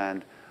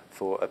upstand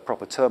for a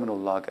proper terminal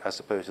lug as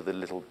opposed to the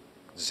little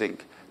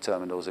zinc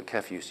terminals that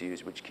KEF used to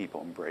use, which keep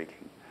on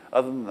breaking.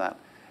 Other than that,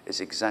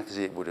 it's exactly as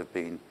it would have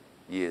been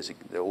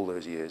all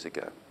those years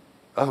ago.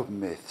 Oh,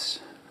 myths.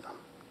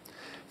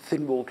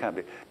 Thin wall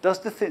cabinet.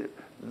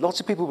 Lots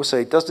of people will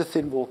say, does the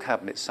thin wall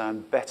cabinet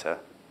sound better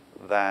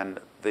than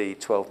the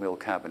 12mm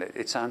cabinet?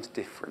 It sounds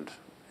different,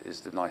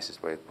 is the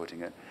nicest way of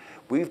putting it.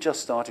 We've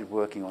just started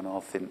working on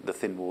the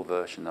thin wall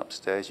version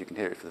upstairs. You can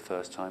hear it for the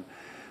first time.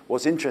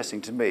 What's interesting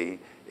to me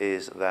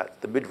is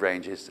that the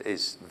mid-range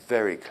is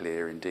very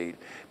clear indeed.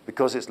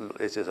 Because it's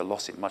a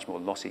much more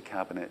lossy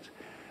cabinet,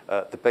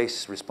 the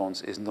bass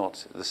response is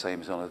not the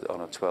same as on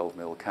a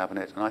 12mm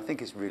cabinet. And I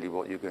think it's really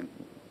what you're going,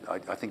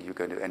 I think you're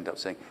going to end up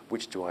saying,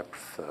 which do I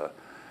prefer?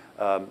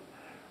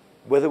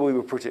 Whether we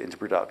will put it into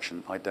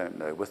production, I don't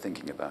know. We're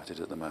thinking about it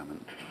at the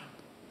moment.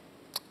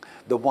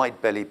 The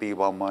white belly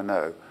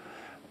B110.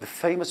 The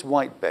famous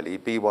white belly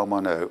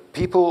B110.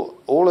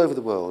 People all over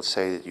the world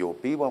say that your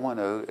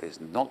B110 is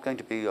not going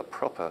to be a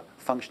proper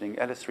functioning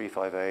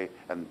LS35A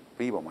and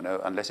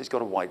B110 unless it's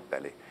got a white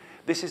belly.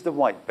 This is the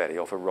white belly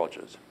off a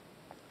Rogers.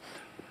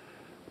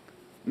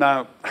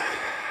 Now,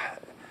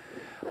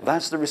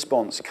 that's the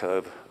response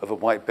curve of a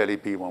white belly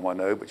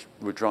B110, which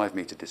would drive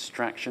me to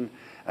distraction.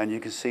 And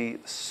you can see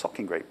the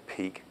socking great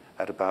peak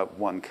at about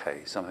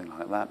 1K, something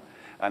like that.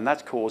 And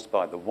that's caused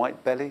by the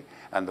white belly.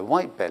 And the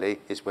white belly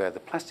is where the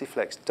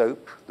Plastiflex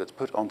dope that's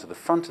put onto the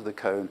front of the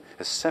cone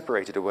has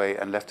separated away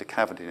and left a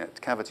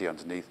cavity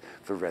underneath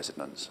for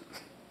resonance.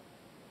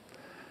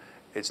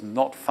 It's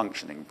not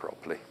functioning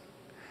properly.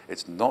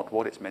 It's not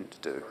what it's meant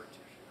to do.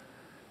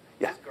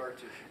 Yeah,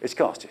 it's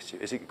scar tissue.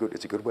 It's a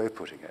good way of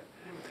putting it.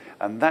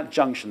 And that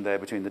junction there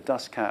between the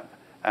dust cap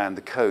and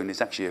the cone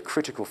is actually a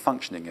critical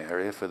functioning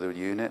area for the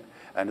unit.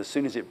 And as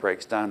soon as it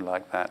breaks down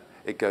like that,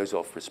 it goes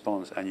off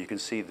response, and you can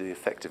see the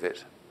effect of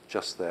it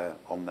just there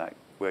on that,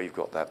 where you've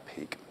got that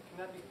peak.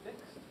 Can that be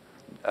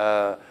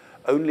fixed?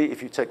 Only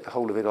if you take the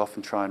whole of it off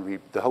and try and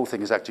the whole thing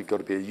has actually got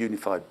to be a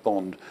unified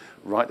bond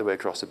right the way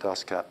across the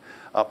dust cap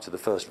up to the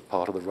first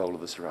part of the roll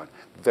of the surround.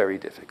 Very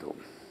difficult.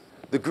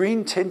 The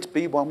green tint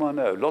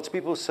B110. Lots of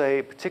people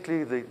say,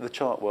 particularly the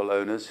Chartwell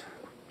owners,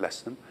 bless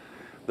them,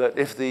 that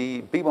if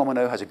the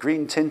B110 has a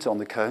green tint on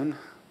the cone,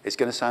 it's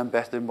going to sound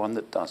better than one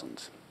that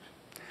doesn't.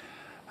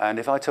 And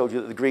if I told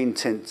you that the green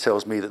tint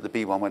tells me that the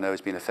B110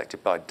 has been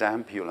affected by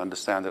damp, you'll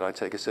understand that I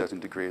take a certain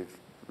degree of,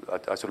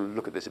 I sort of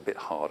look at this a bit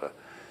harder.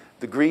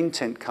 The green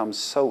tint comes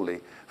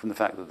solely from the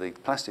fact that the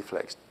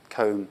Plastiflex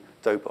cone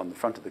dope on the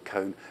front of the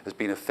cone has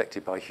been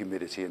affected by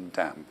humidity and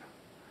damp,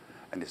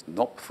 and it's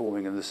not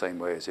performing in the same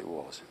way as it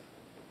was.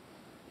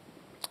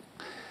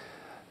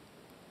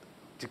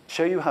 To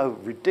show you how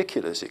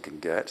ridiculous it can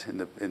get in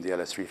the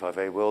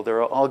LS35A world,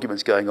 there are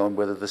arguments going on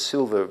whether the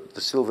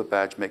silver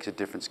badge makes a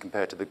difference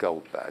compared to the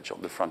gold badge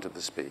on the front of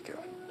the speaker.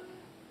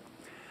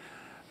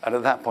 And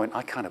at that point,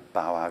 I kind of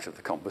bow out of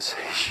the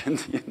conversation.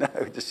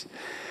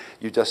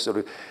 You just sort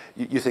of,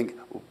 you think,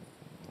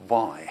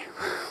 why?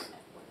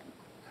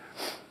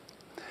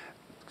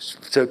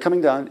 So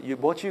coming down,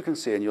 what you can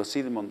see, and you'll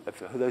see them on,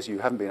 for those of you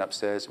who haven't been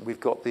upstairs, we've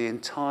got the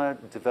entire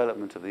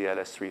development of the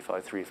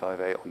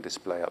LS3535A on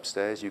display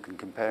upstairs. You can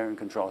compare and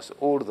contrast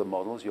all of the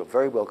models. You're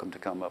very welcome to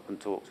come up and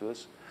talk to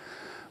us.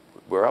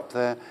 We're up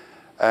there,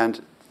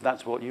 and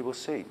that's what you will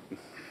see.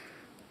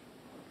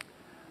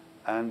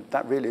 And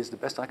that really is the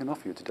best I can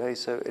offer you today.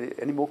 So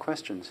any more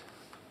questions?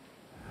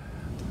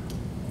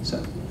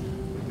 So.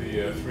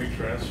 The three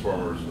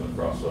transformers in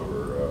the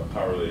crossover,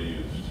 how are they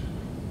used?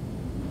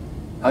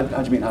 How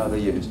do you mean, how are they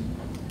used?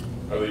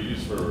 Are they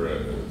used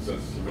for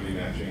sensitivity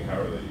matching?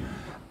 How are they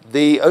used?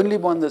 The only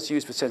one that's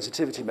used for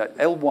sensitivity,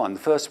 L1, the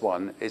first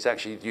one, is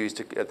actually used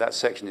to, that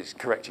section is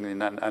correcting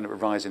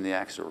and rise in the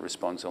axial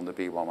response on the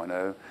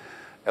B110.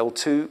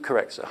 L2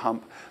 corrects a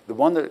hump. The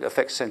one that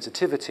affects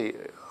sensitivity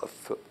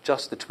for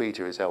just the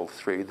tweeter is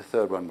L3, the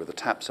third one with the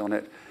taps on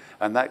it.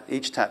 And that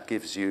each tap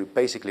gives you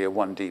basically a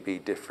 1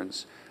 dB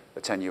difference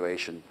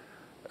attenuation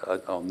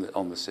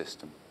on the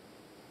system.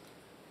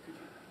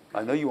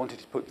 I know you wanted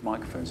to put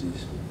microphones in.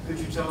 Could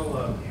you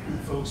tell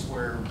folks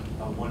where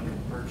one can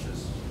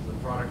purchase the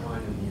product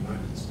line in the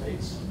United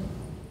States?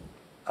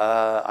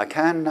 I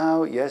can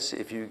now, yes.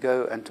 If you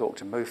go and talk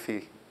to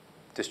Mophie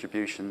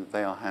Distribution,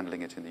 they are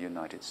handling it in the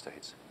United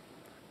States.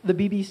 The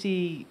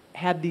BBC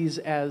had these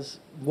as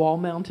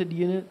wall-mounted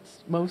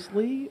units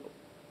mostly,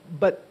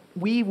 but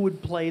we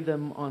would play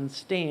them on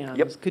stands.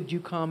 Yep. Could you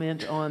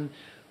comment on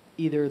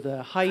either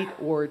the height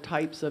or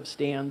types of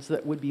stands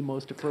that would be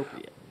most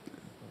appropriate?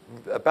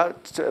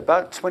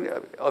 About 20,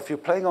 if you're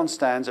playing on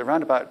stands,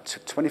 around about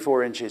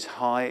 24 inches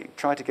high,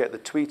 try to get the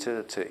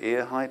tweeter to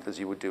ear height as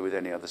you would do with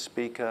any other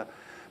speaker.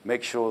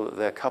 Make sure that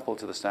they're coupled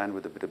to the stand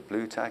with a bit of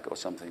blue tack or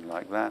something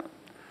like that.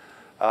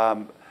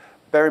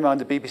 Bear in mind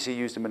the BBC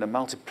used them in a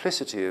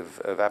multiplicity of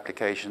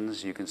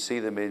applications. You can see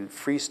them in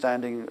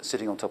freestanding,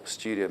 sitting on top of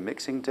studio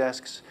mixing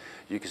desks.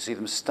 You can see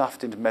them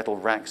stuffed into metal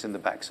racks in the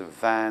backs of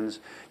vans.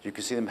 You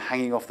can see them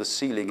hanging off the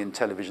ceiling in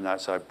television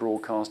outside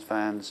broadcast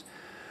vans.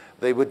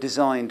 They were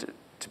designed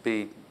to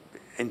be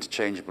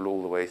interchangeable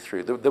all the way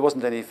through. There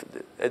wasn't any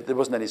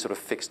sort of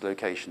fixed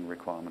location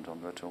requirement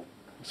on them at all.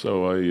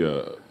 So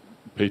I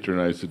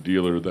patronized a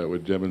dealer that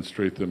would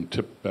demonstrate them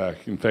tip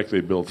back. In fact, they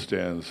built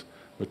stands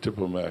with tip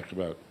them back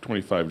about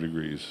 25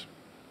 degrees.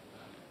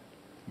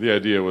 The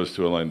idea was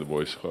to align the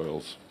voice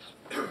coils.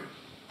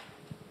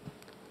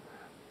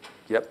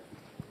 Yep.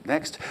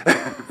 Next.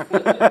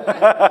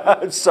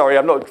 Sorry,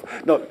 I'm not.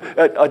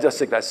 I just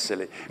think that's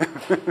silly. I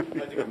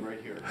think I'm right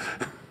here.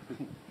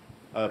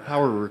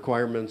 Power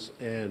requirements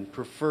and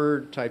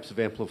preferred types of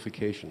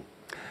amplification.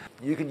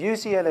 You could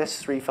use the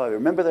LS35.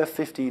 Remember their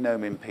 15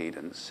 ohm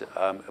impedance,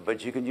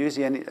 but you can use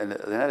an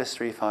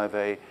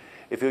LS35A.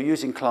 If you're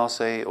using Class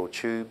A or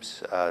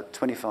tubes,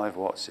 25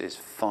 watts is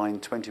fine.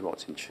 20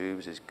 watts in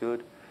tubes is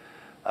good.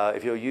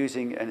 If you're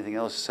using anything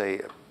else,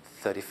 say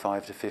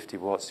 35 to 50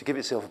 watts, to give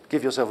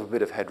yourself a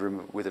bit of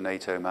headroom with an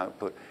 8 ohm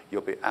output,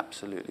 you'll be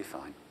absolutely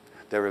fine.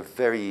 They're a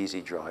very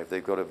easy drive.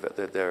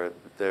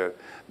 They're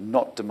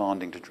not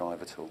demanding to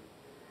drive at all.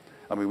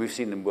 I mean, we've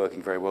seen them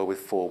working very well with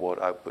 4 watt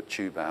output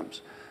tube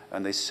amps,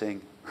 and they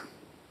sing.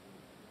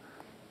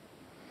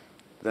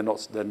 They're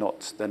not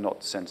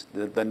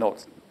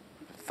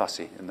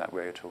fussy in that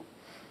way at all.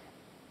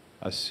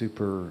 A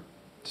super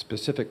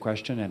specific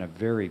question and a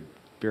very,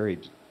 very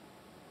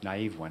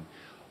naive one.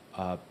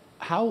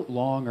 How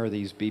long are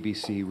these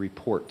BBC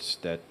reports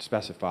that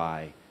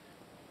specify,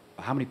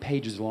 how many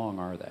pages long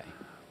are they?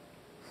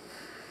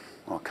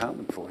 I'll count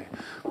them for you.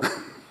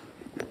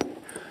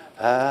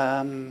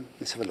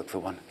 Let's have a look for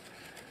one.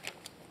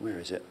 Where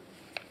is it?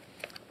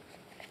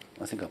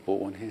 I think I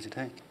bought one here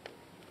today.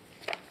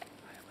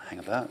 hang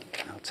about,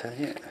 I'll tell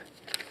you.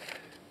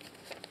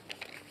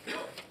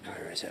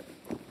 Where is it?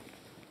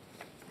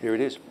 Here it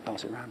is.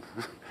 Pass it around.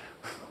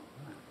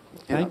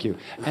 Thank you.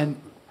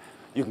 And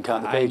you can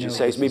count the I pages. know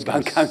Saves this me is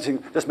gonna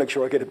counting. Just make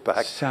sure I get it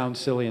back. sounds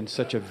silly in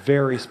such a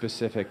very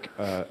specific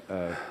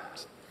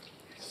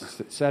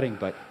setting,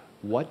 but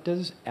what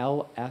does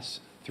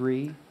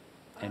LS3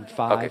 and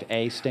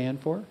 5A stand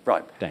for?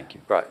 Right. Thank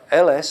you. Right.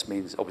 LS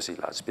means obviously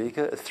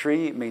loudspeaker.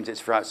 3 means it's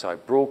for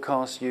outside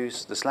broadcast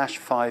use. The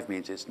 /5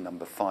 means it's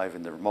number 5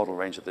 in the model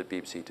range that the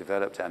BBC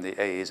developed, and the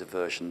A is a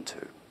version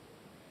 2.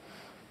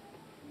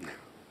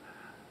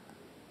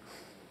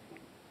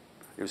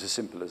 It was as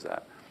simple as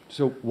that.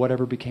 So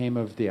whatever became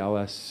of the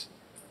LS1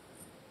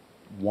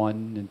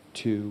 and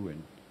 2,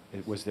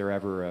 and was there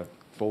ever a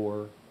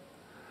 4?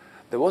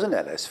 There was an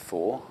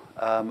LS4.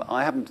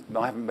 I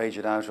haven't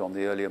majored out on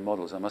the earlier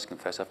models. I must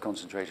confess, I've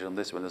concentrated on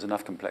this one. There's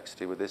enough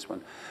complexity with this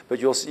one, but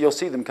you'll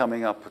see them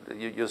coming up.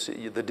 You'll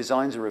see the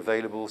designs are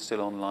available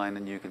still online,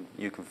 and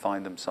you can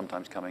find them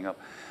sometimes coming up.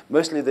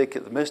 Mostly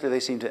they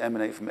seem to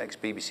emanate from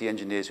ex-BBC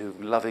engineers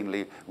who've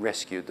lovingly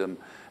rescued them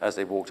as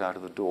they walked out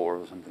of the door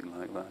or something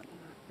like that.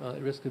 Well,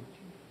 at risk of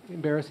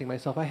embarrassing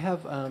myself, I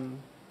have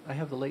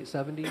the late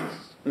 70s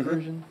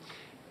version,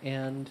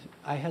 and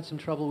I had some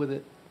trouble with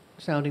it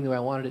sounding the way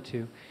I wanted it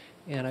to.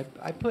 And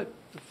I put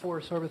the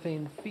 4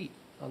 sorbethane feet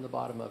on the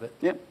bottom of it.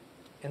 Yep.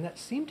 And that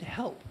seemed to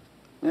help.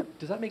 Yep.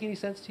 Does that make any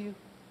sense to you?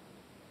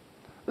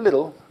 A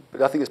little,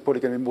 but I think it's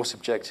probably going to be more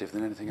subjective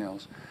than anything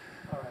else.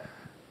 All right.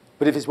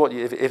 But if it's what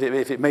you,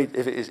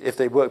 if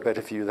they work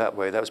better for you that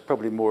way, that was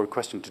probably more a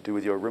question to do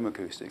with your room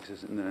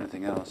acoustics than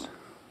anything else.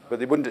 But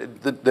they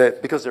wouldn't,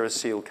 because they're a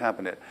sealed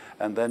cabinet,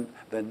 and then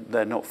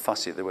they're not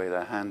fussy the way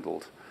they're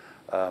handled.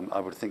 I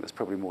would think that's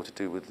probably more to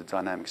do with the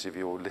dynamics of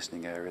your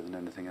listening area than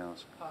anything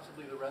else.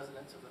 Possibly the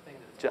resonance of the thing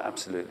that's Yeah,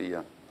 absolutely,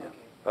 yeah. Okay.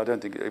 I don't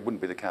think it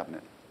wouldn't be the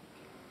cabinet.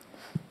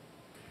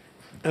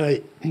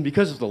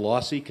 Because of the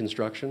lossy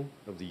construction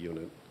of the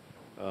unit,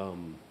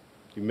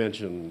 you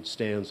mentioned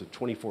stands of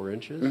 24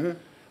 inches. Mm-hmm.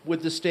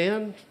 Would the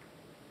stand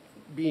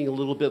being a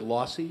little bit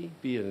lossy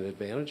be an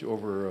advantage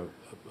over a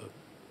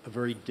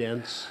very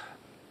dense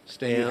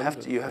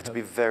stand? You have to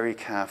be very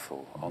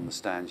careful on the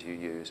stands you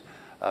use.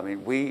 I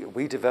mean,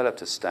 we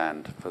developed a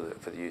stand for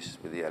the use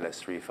with the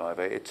LS3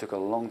 5A. It took a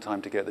long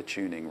time to get the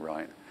tuning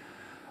right.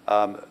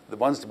 The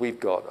ones that we've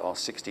got are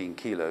 16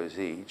 kilos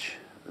each.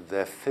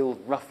 They're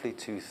filled roughly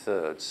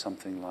 2/3,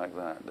 something like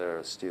that. They're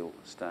a steel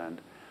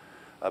stand.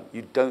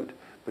 You don't,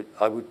 but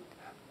I would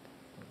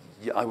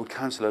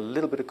counsel a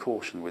little bit of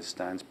caution with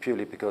stands,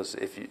 purely because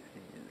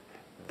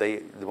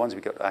the ones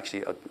we got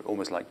actually are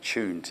almost like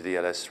tuned to the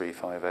LS3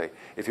 5A.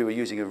 If you were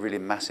using a really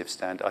massive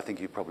stand, I think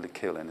you'd probably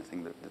kill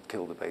anything that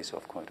kill the bass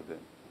off quite a bit.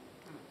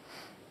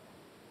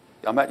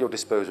 I'm at your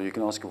disposal. You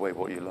can ask away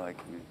what you like.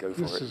 Go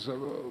for it. This is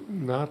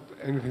not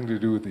anything to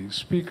do with the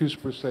speakers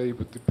per se,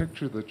 but the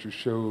picture that you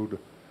showed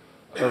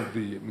of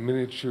the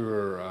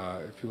miniature,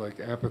 if you like,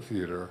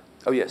 amphitheater.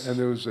 Oh, yes. And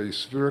there was a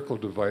spherical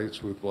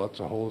device with lots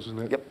of holes in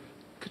it. Yep.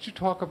 Could you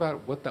talk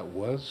about what that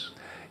was?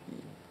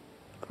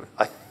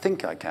 I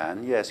think I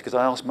can, yes, because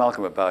I asked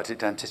Malcolm about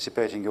it,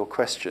 anticipating your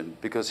question,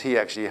 because he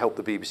actually helped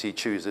the BBC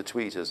choose the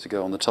tweeters to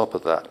go on the top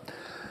of that.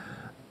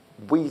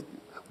 We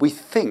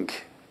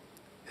think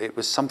it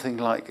was something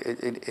like,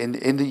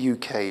 in the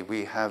UK,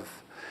 we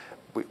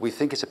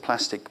think it's a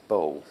plastic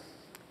bowl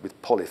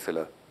with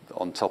polyfiller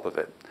on top of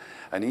it.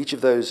 And each of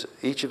those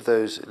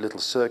little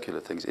circular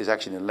things is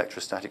actually an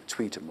electrostatic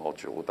tweeter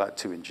module, about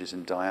 2 inches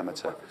in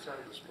diameter.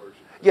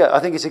 Yeah,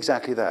 I think it's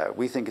exactly that.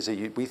 We think it's a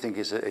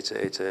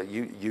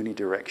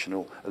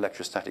unidirectional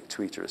electrostatic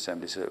tweeter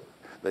assembly, so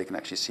they can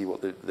actually see what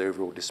the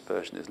overall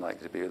dispersion is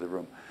likely to be of the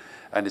room,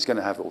 and it's going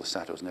to have all the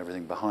statos and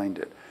everything behind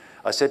it.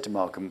 I said to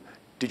Malcolm,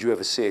 "Did you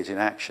ever see it in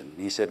action?"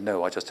 And he said,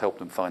 "No, I just helped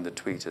them find the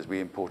tweeters. We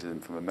imported them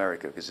from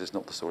America because it's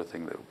not the sort of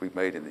thing that we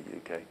made in the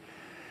UK."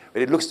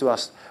 But it looks to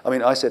us, I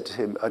mean, I said to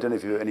him, I don't know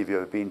if any of you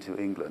have ever been to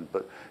England,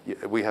 but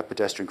we have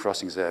pedestrian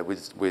crossings there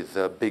with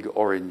big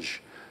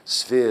orange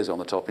spheres on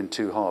the top in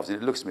 2 halves.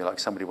 And it looks to me like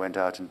somebody went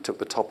out and took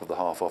the top of the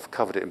half off,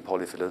 covered it in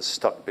polyfiller,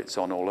 stuck bits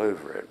on all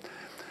over it.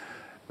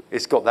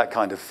 It's got that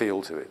kind of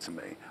feel to it to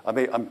me. I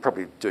mean, I'm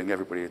probably doing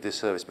everybody a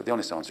disservice, but the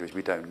honest answer is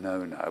we don't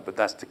know now, but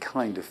that's the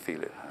kind of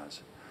feel it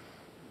has.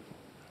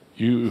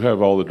 You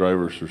have all the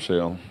drivers for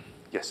sale.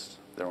 Yes,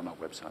 they're on our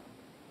website.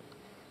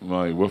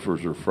 My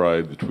woofers are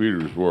fried. The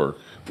tweeters work.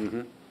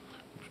 Mm-hmm.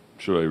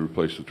 Should I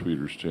replace the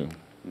tweeters too?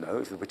 No,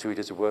 if the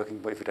tweeters are working,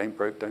 but if it ain't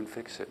broke, don't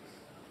fix it.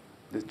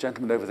 The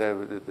gentleman over there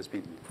that's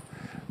been,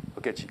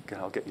 I'll get you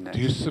next.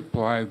 Do you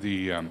supply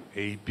the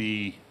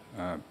AB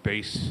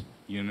bass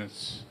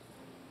units?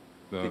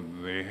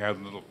 They have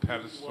a little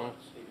pedestal,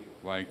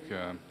 like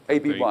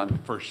AB1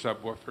 for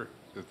subwoofer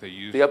that they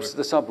use.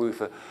 The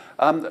subwoofer.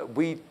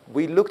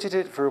 We looked at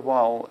it for a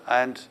while,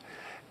 and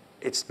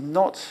it's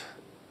not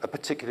a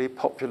particularly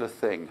popular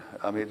thing.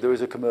 I mean, there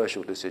is a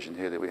commercial decision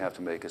here that we have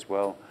to make as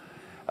well.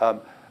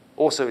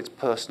 Also, it's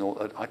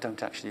personal. I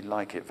don't actually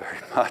like it very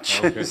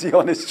much, Okay. is the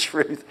honest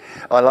truth.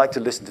 I like to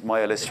listen to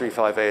my LS3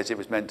 5A as it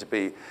was meant to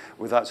be,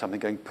 without something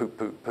going poop,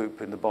 poop, poop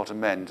in the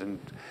bottom end. And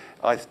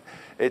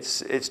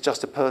it's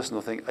just a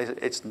personal thing.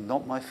 It's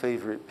not my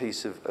favorite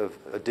piece of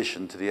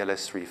addition to the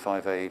LS3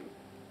 5A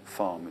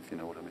farm, if you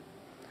know what I mean.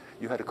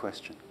 You had a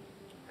question.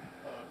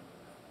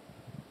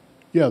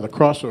 Yeah, the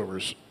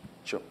crossovers.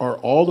 Sure. Are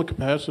all the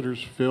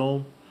capacitors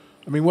film?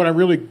 I mean, what I'm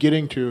really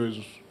getting to is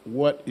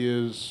what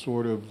is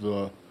sort of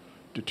the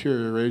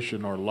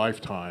deterioration or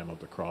lifetime of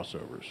the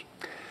crossovers?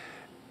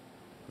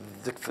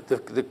 The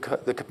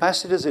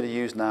capacitors that are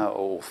used now are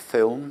all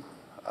film.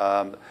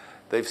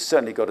 They've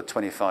certainly got a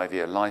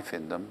 25-year life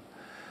in them.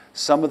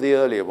 Some of the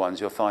earlier ones,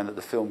 you'll find that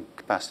the film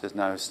capacitors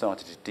now have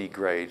started to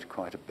degrade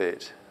quite a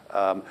bit.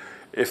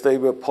 If they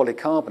were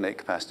polycarbonate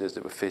capacitors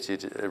that were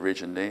fitted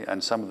originally,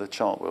 and some of the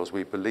Chartwells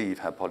we believe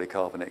have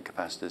polycarbonate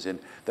capacitors in,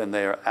 then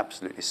they are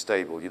absolutely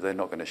stable. They're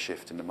not going to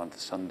shift in the month of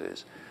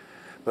Sundays.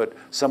 But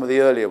some of the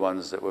earlier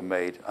ones that were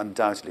made,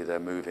 undoubtedly they're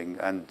moving,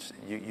 and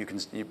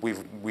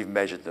we've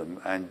measured them,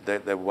 and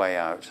they're way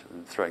out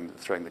and throwing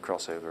the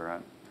crossover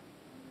out.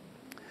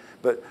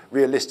 But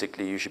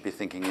realistically, you should be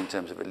thinking in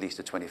terms of at least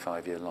a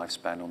 25-year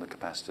lifespan on the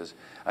capacitors.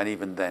 And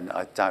even then,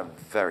 I doubt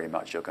very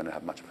much you're going to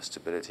have much of a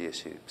stability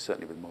issue,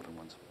 certainly with modern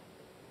ones.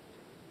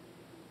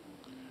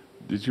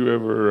 Did you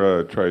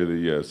ever try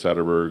the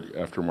Satterberg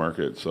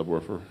aftermarket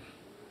subwoofer?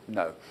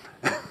 No,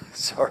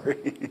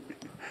 sorry.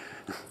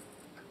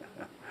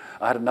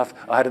 I had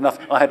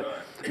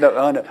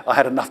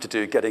enough to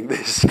do getting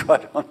this,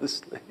 quite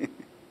honestly.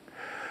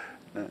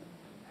 No.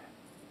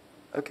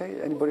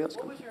 Okay, anybody else?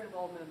 What was your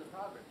involvement in the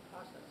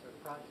process or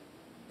the project?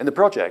 In the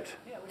project?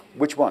 Yeah,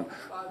 Which one?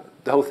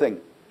 The whole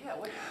thing? Yeah.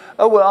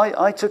 Oh, well,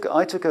 I took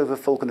over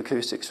Falcon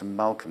Acoustics from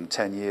Malcolm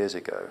 10 years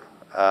ago.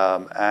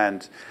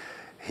 And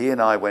he and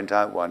I went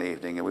out one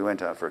evening, and we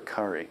went out for a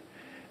curry.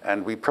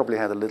 And we probably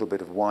had a little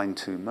bit of wine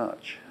too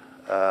much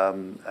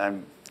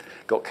and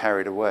got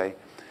carried away.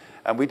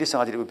 And we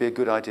decided it would be a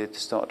good idea to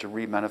start to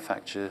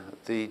remanufacture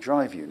the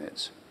drive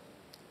units.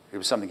 It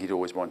was something he'd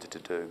always wanted to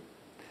do.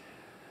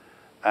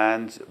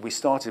 And we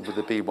started with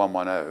the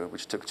B110,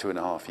 which took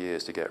 2.5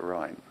 years to get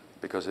right,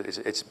 because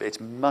it's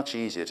much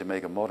easier to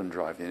make a modern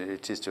drive unit than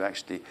it is to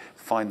actually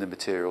find the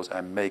materials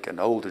and make an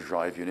older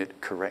drive unit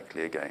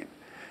correctly again.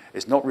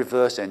 It's not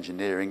reverse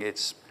engineering,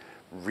 it's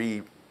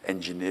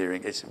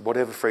re-engineering, it's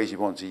whatever phrase you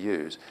want to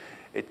use.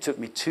 It took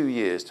me 2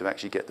 years to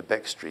actually get the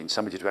Beckstreen,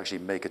 somebody to actually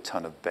make a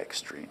ton of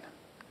Beckstreen.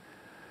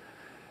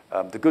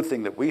 The good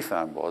thing that we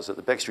found was that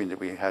the Beckstreen that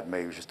we had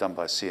made, which was done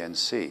by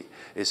CNC,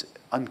 is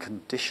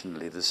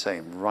unconditionally the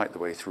same right the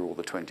way through all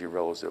the 20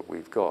 rolls that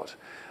we've got.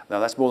 Now,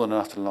 that's more than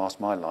enough to last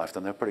my life.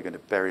 Then they're probably going to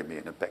bury me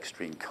in a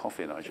Beckstreen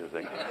coffin, I should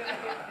think.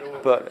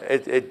 But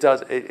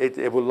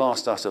it will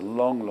last us a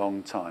long,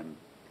 long time.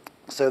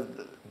 So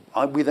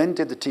we then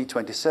did the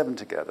T27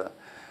 together.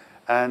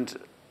 And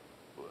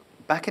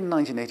back in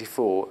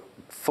 1984,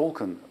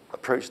 Falcon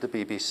approached the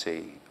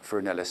BBC for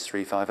an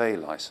LS3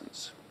 5A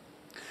license.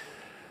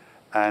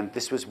 And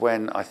this was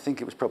when, I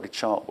think it was probably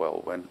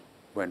Chartwell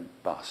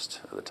went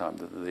bust at the time,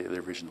 the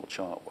original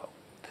Chartwell.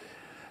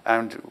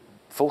 And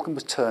Falcon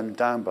was turned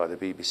down by the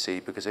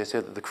BBC because they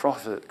said that the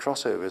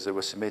crossovers that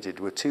were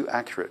submitted were too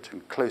accurate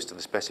and close to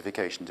the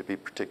specification to be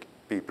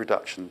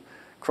production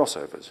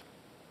crossovers.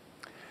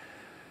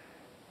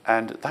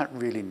 And that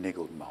really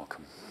niggled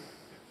Malcolm.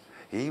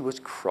 He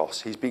was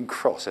cross. He's been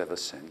cross ever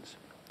since.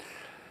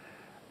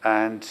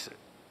 And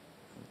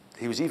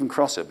he was even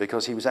crosser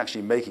because he was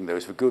actually making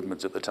those for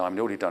Goodman's at the time. And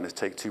all he'd done is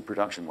take 2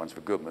 production ones for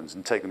Goodman's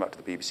and take them up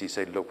to the BBC and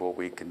say, look what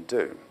we can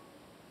do.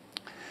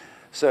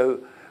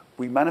 So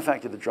we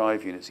manufactured the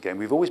drive units again.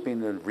 We've always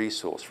been a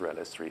resource for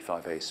LS3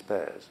 5A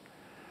spares.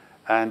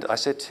 And I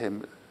said to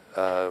him,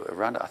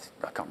 around, I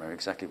can't remember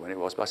exactly when it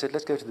was, but I said,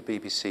 let's go to the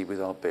BBC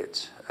with our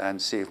bits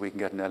and see if we can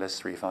get an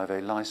LS3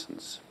 5A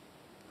license.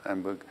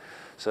 And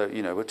so,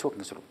 you know, we're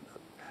talking sort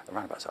of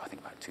around about, I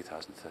think about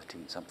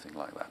 2013, something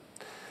like that.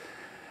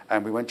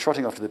 And we went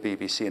trotting off to the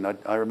BBC, and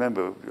I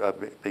remember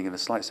being in a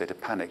slight state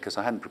of panic because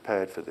I hadn't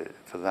prepared for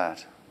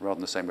that, rather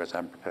than the same way as I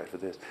hadn't prepared for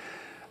this.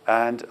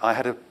 And I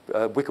had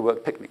a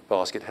wickerwork picnic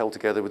basket held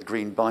together with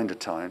green binder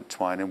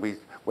twine, and we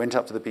went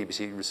up to the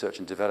BBC Research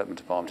and Development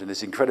Department in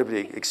this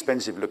incredibly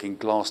expensive-looking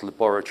glass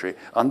laboratory,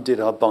 undid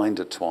our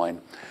binder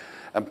twine,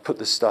 and put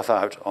the stuff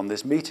out on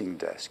this meeting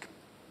desk.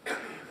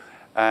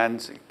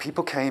 And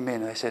people came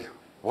in and they said,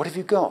 what have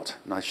you got?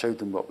 And I showed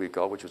them what we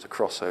got, which was a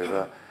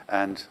crossover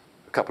and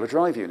a couple of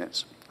drive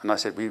units. And I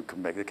said, we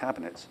can make the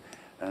cabinets.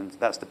 And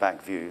that's the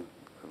back view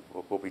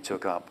of what we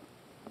took up.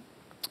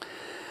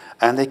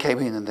 And they came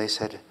in and they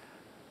said,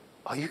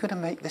 are you going to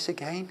make this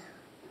again?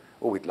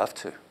 Oh, we'd love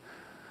to.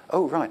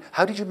 Oh, right.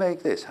 How did you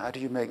make this? How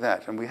did you make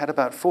that? And we had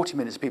about 40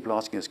 minutes of people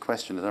asking us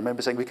questions. And I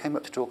remember saying, we came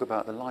up to talk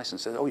about the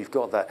license. Said, oh, you've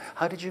got that.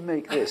 How did you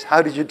make this?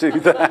 How did you do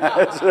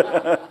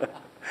that?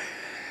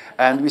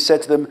 And we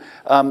said to them,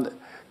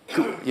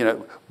 you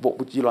know, what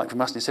would you like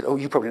from us? And they said, oh,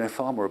 you probably know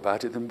far more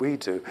about it than we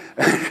do.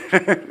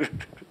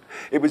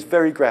 it was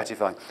very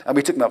gratifying. And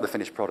we took them up the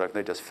finished product,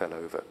 and they just fell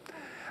over.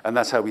 And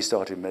that's how we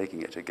started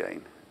making it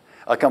again.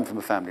 I come from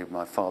a family,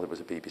 my father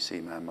was a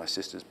BBC man, my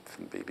sister's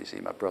from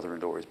BBC, my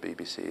brother-in-law is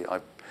BBC. I,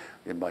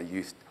 in my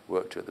youth,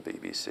 worked at the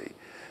BBC.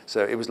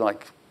 So it was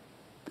like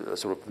a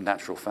sort of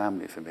natural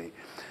family for me.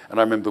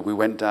 And I remember we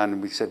went down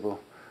and we said, well,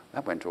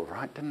 that went all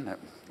right, didn't it?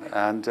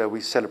 And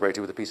we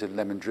celebrated with a piece of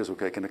lemon drizzle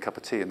cake and a cup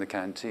of tea in the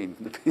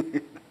canteen.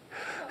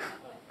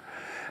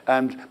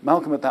 And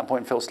Malcolm at that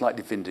point felt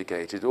slightly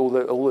vindicated. All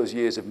those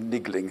years of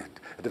niggling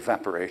had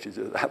evaporated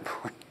at that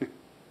point.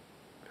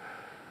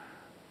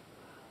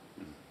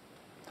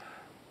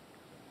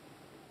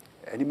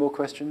 Any more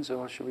questions,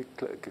 or shall we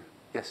click?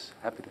 Yes,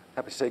 happy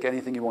to take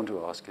anything you want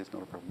to ask. It's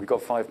not a problem. We've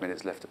got 5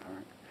 minutes left,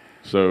 apparently.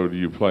 So do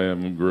you play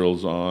them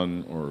grills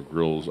on or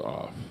grills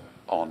off?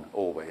 On,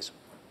 always.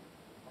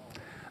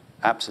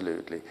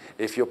 Absolutely.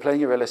 If you're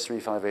playing your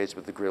LS3 5/8s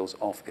with the grills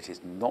off, it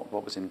is not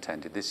what was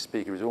intended. This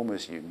speaker is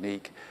almost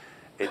unique.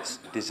 It's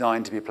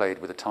designed to be played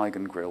with a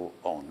Tigan grill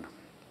on.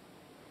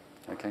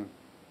 Okay?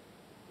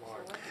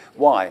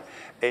 Why?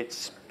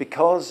 It's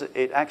because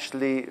it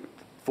actually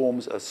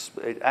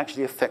it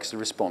actually affects the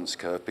response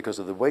curve because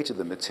of the weight of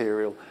the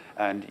material,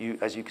 and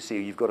as you can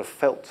see, you've got a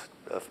felt,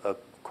 a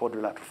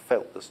quadrilateral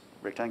felt, this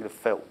rectangular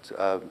felt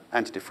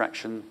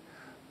anti-diffraction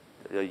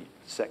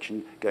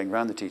section going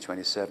around the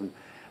T27,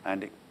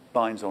 and it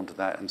binds onto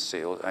that and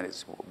seals, and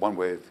it's one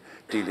way of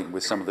dealing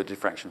with some of the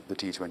diffraction of the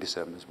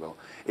T27 as well.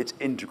 It's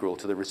integral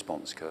to the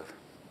response curve,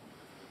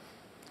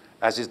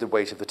 as is the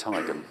weight of the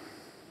Tigan.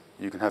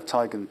 You can have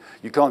Tigan,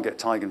 you can't get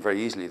Tigan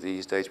very easily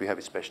these days. We have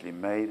it specially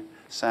made.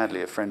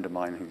 Sadly, a friend of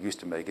mine who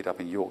used to make it up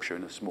in Yorkshire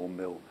in a small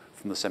mill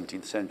from the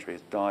 17th century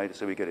has died,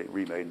 so we get it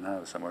remade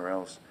now somewhere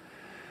else.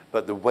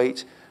 But the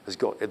weight of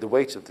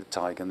the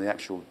Tigan, the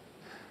actual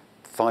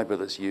fiber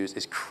that's used,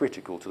 is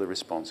critical to the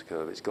response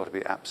curve. It's got to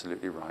be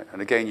absolutely right.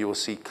 And again, you will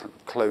see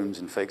clones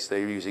and fakes.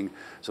 They're using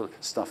sort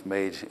of stuff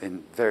made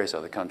in various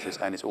other countries,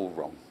 and it's all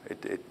wrong.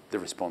 The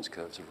response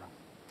curves are wrong.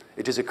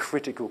 It is a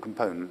critical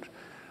component.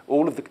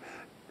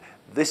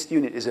 This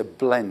unit is a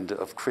blend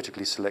of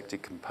critically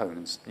selected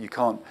components. You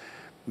can't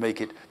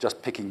make it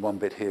just picking one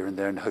bit here and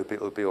there and hope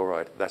it'll be all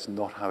right. That's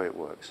not how it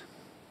works.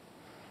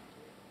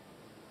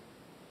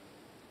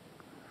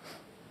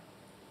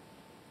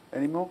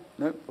 Any more?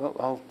 No?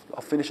 Well,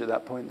 I'll finish at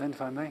that point then,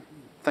 if I may.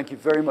 Thank you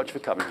very much for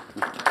coming.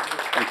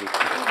 Thank you.